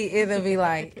we meet, it'll be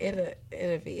like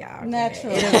it'll be y'all.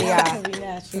 Natural. It'll be y'all. It'll be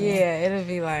natural. Yeah, it'll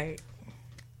be like.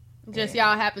 Just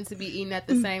y'all happen to be eating at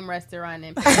the same restaurant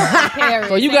in Paris.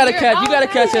 So you And gotta you're catch, you gotta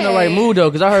catch her in the right okay. mood though,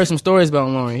 because I heard some stories about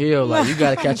Lauryn Hill. Like you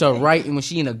gotta catch her right, and when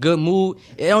she in a good mood,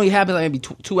 it only happens like maybe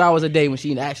 2 hours a day when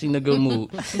she actually in a good mood.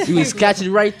 You just catch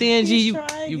it right then, G. You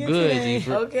trying you to good, get G. today.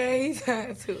 For- Okay, he's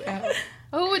trying to.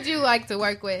 Who would you like to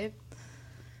work with?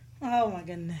 Oh my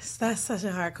goodness, that's such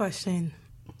a hard question.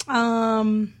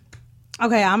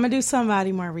 Okay, I'm gonna do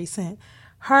somebody more recent.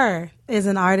 Her is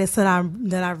an artist that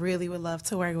I really would love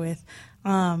to work with.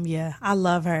 Yeah, I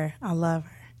love her.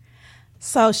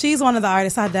 So she's one of the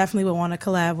artists I definitely would want to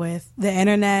collab with. The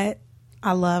Internet,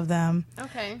 I love them.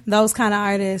 Okay. Those kind of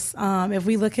artists. If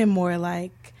we look at more of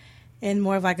like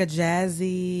a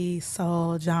jazzy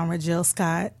soul genre, Jill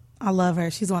Scott, I love her.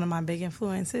 She's one of my big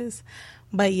influences.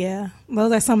 But yeah,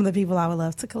 those are some of the people I would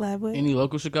love to collab with. Any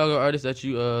local Chicago artists that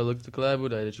you look to collab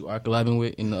with, or that you are collabing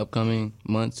with in the upcoming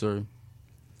months, or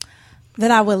That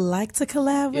I would like to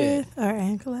collab Yeah. with or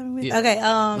am collabing with. Yeah. Okay,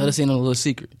 let us in on a little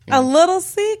secret? You a know? little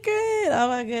secret. Oh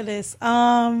my goodness.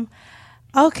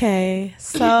 Okay,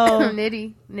 so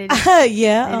Nitty.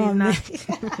 yeah.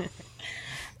 Nitty's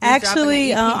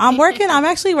Actually, dropping an EP. I'm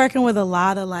actually working with a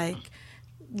lot of like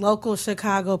local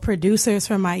Chicago producers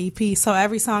for my EP. So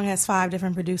every song has 5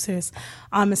 different producers.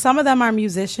 And some of them are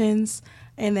musicians,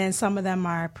 and then some of them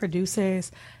are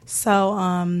producers. So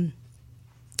I'm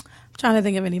trying to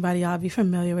think of anybody y'all be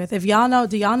familiar with. If y'all know,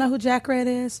 do y'all know who Jack Red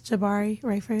is? Jabari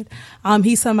Rayford.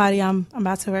 He's somebody I'm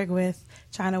about to work with,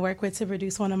 trying to work with to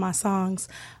produce one of my songs.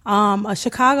 A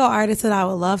Chicago artist that I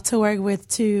would love to work with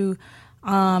too.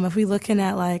 If we looking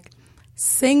at like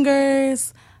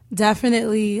singers,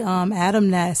 definitely Adam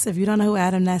Ness. If you don't know who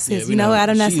Adam Ness is, we you know who know.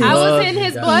 Adam Ness She is. I was Love in you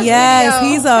his guys. blush Yes, video.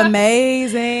 he's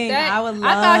amazing. That- I would love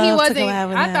I thought he to wasn't. collab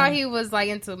with I him. thought he was like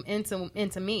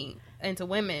into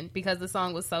women because the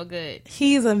song was so good.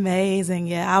 He's amazing.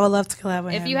 Yeah, I would love to collab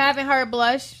with him. If you haven't heard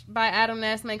 "Blush" by Adam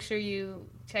Ness, make sure you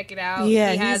check it out.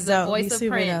 Yeah, he has he's the dope. voice He's of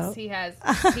super Prince.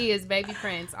 dope. He is baby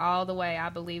Prince all the way. I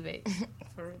believe it.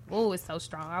 Oh, it's so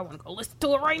strong. I want to go listen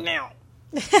to it right now.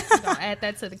 I'm gonna add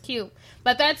that to the queue.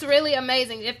 But that's really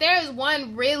amazing. If there is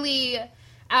one really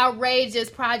outrageous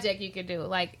project you could do,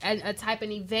 like a type of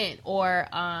event or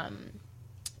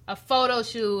a photo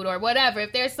shoot or whatever,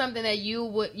 if there's something that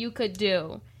you could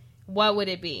do, what would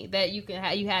it be? That you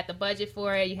can you had the budget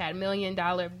for it, you had $1 million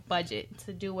budget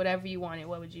to do whatever you wanted.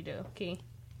 What would you do, Key?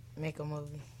 Make a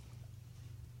movie.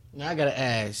 Now I gotta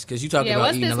ask, because you talking Yeah, about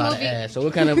what's eating a this lot movie? of ass. So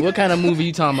what kind of movie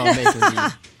you talking about making? G?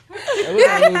 What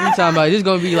kind of movie you talking about? This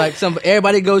gonna be like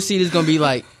everybody go see. This gonna be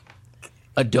like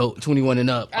adult, 21 and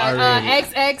up. already.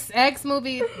 XXX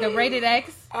movie, the rated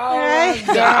X. Oh my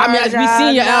God, I mean, we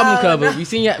seen your no, album cover. no. We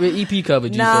seen your EP cover.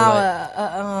 G, so No,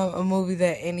 like, a movie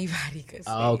that anybody could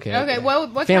see. oh, okay. Okay,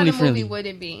 what kind Family of movie friendly. would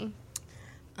it be?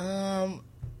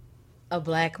 A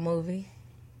black movie.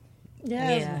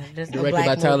 Yes. Yeah, just Directed a black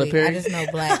by Tyler movie. Perry? I just know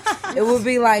black. It would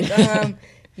be like,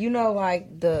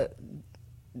 like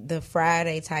the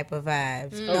Friday type of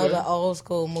vibes. You know, the old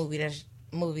school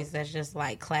movies that's just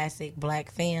like classic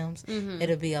black films.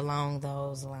 It'll be along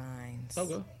those lines.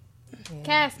 Okay.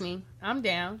 Cast me. I'm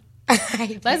down.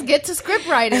 Let's get to script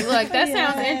writing. Look, that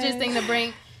sounds interesting to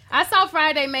bring. I saw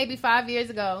Friday maybe 5 years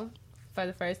ago for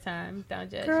the first time. Don't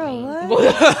judge me.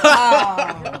 What?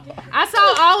 I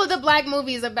saw all of the black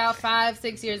movies about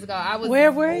 5-6 years ago. I was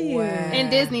Where were you? in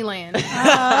Disneyland.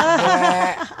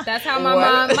 That's how my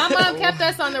mom kept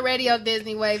us on the radio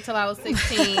Disney Wave till I was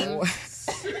 16.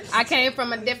 I came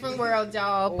from a different world,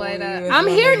 y'all, but I'm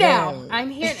here now. I'm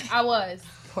here. I was,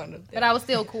 but I was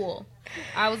still cool.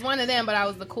 I was one of them, but I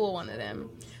was the cool one of them.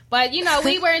 But, you know,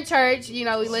 we were in church. You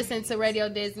know, we listened to Radio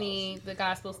Disney, the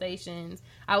gospel stations.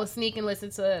 I was sneaking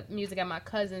listening to music at my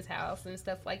cousin's house and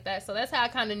stuff like that. So that's how I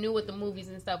kind of knew what the movies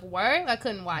and stuff were. I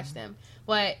couldn't watch them.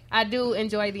 But I do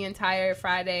enjoy the entire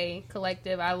Friday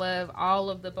collective. I love all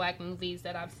of the black movies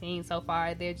that I've seen so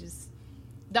far. They're just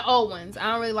the old ones.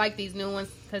 I don't really like these new ones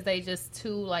because they just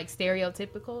too, like,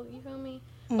 stereotypical. You feel me?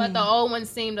 But the old ones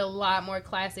seemed a lot more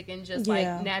classic and just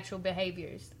like natural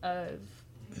behaviors of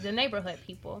the neighborhood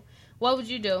people. What would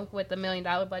you do with the $1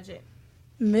 million budget?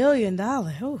 $1 million.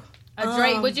 Ooh.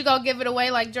 Drake, would you go give it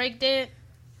away like Drake did?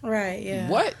 Right, yeah.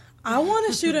 What? I want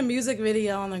to shoot a music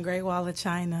video on the Great Wall of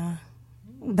China.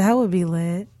 That would be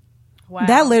lit. Wow.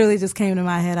 That literally just came to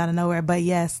my head out of nowhere. But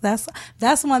yes, that's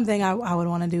one thing I would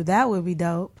want to do. That would be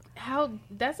dope.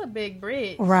 That's a big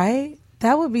bridge. Right?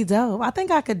 That would be dope. I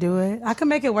think I could do it. I could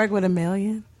make it work with $1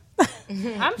 million.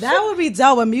 That would be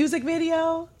dope. A music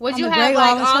video. Would you have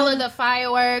like all of the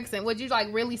fireworks, and would you like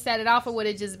really set it off, or would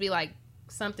it just be like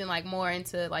something like more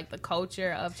into like the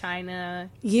culture of China?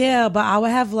 Yeah, but I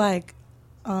would have like,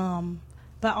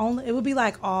 but only it would be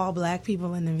like all black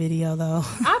people in the video though.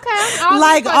 Okay,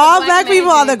 like all black people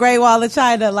on the Great Wall of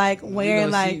China, like wearing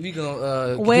like we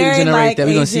gonna wearing generate like that.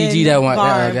 We gonna Asian CG that one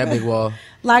garb. that big wall.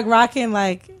 Like rocking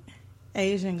like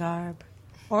Asian garb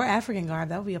or African garb.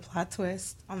 That would be a plot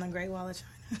twist on the Great Wall of China.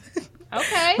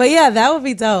 Okay, but yeah, that would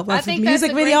be dope. Like I think music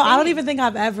that's a great video. I don't thing. even think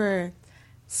I've ever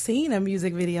seen a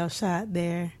music video shot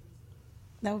there.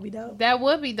 That would be dope. That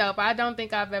would be dope. I don't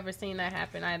think I've ever seen that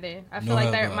happen either. I feel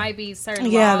like there might be certain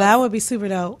Yeah, laws. that would be super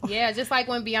dope. Yeah, just like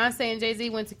when Beyonce and Jay-Z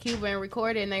went to Cuba and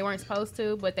recorded and they weren't supposed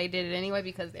to, but they did it anyway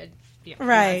because they're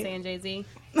Right. Beyonce and Jay-Z.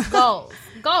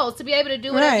 Goals to be able to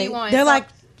do whatever you want. They're So- like,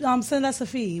 send us a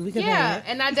fee. We could pay yeah, it.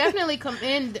 and I definitely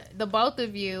commend the both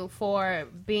of you for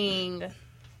being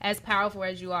as powerful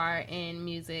as you are in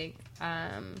music,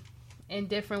 in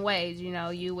different ways. You know,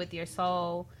 you with your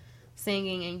soul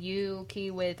singing, and you, Key,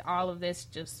 with all of this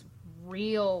just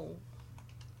real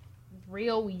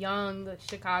young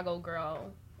Chicago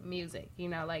girl music. You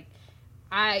know, like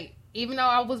even though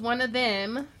I was one of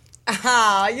them.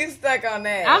 Oh, you stuck on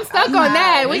that. I'm stuck on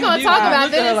that. We're going to talk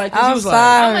about this. Like, I'm I'm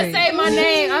sorry. I'm going to say my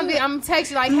name. I'm text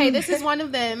you like, hey, this is one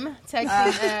of them.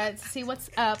 Texting to see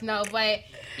what's up. No, but,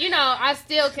 you know, I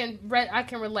still can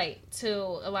relate to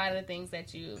a lot of the things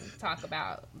that you talk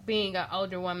about. Being an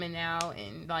older woman now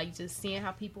and, like, just seeing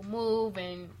how people move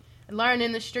and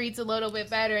learning the streets a little bit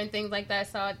better and things like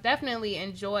that. So I definitely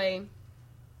enjoy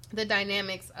the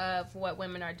dynamics of what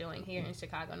women are doing here in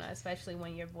Chicago now, especially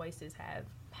when your voices have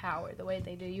power the way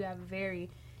they do. You have a very,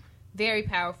 very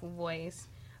powerful voice.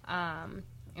 And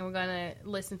we're going to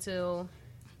listen to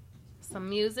some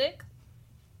music.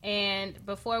 And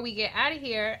before we get out of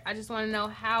here, I just want to know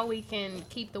how we can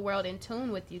keep the world in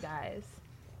tune with you guys.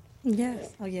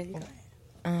 Yes. Oh, yeah, you go ahead.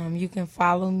 You can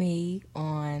follow me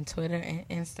on Twitter and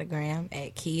Instagram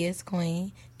at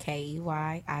KeyIsQueen,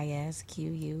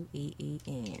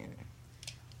 KeyIsQueen.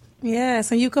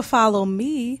 Yes, and you can follow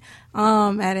me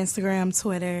at Instagram,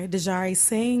 Twitter, Dejari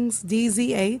Sings,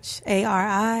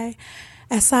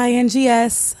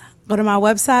 DZHARISINGS. Go to my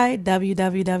website,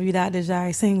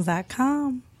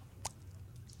 www.dejarisings.com.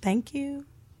 Thank you.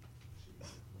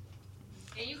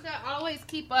 And you can always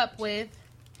keep up with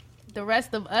the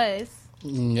rest of us.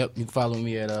 Yep, you can follow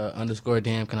me at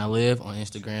 _damn can I live on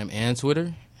Instagram and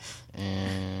Twitter.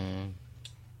 And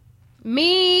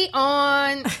Me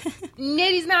on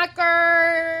Nitty's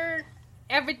Knocker,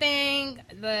 everything,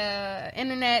 the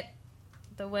internet,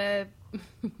 the web.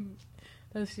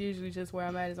 That's usually just where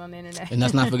I'm at, is on the internet.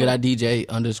 let's not forget our DJ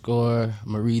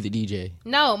 _Marie the DJ.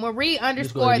 No, Marie _ the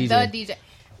DJ. DJ.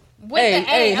 With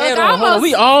the A. hold Look, on.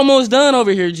 We almost done over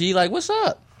here, G. Like, what's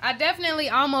up? I definitely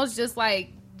almost just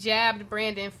like jabbed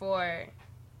Brandon for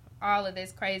all of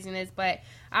this craziness, but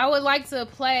I would like to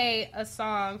play a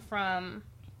song from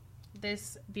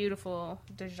this beautiful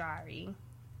Dejari.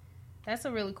 That's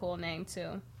a really cool name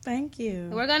too. Thank you.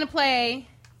 We're gonna play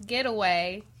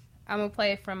Getaway. I'm gonna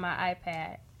play it from my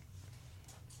iPad,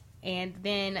 and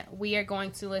then we are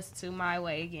going to listen to My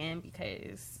Way again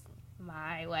because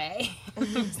my way. My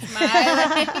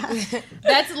way.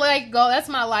 That's like that's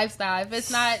my lifestyle. If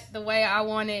it's not the way I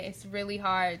want it, it's really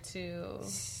hard to.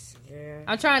 Yeah.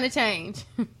 I'm trying to change.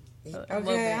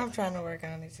 Okay, I'm trying to work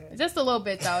on it too. Just a little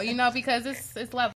bit though, because it's level.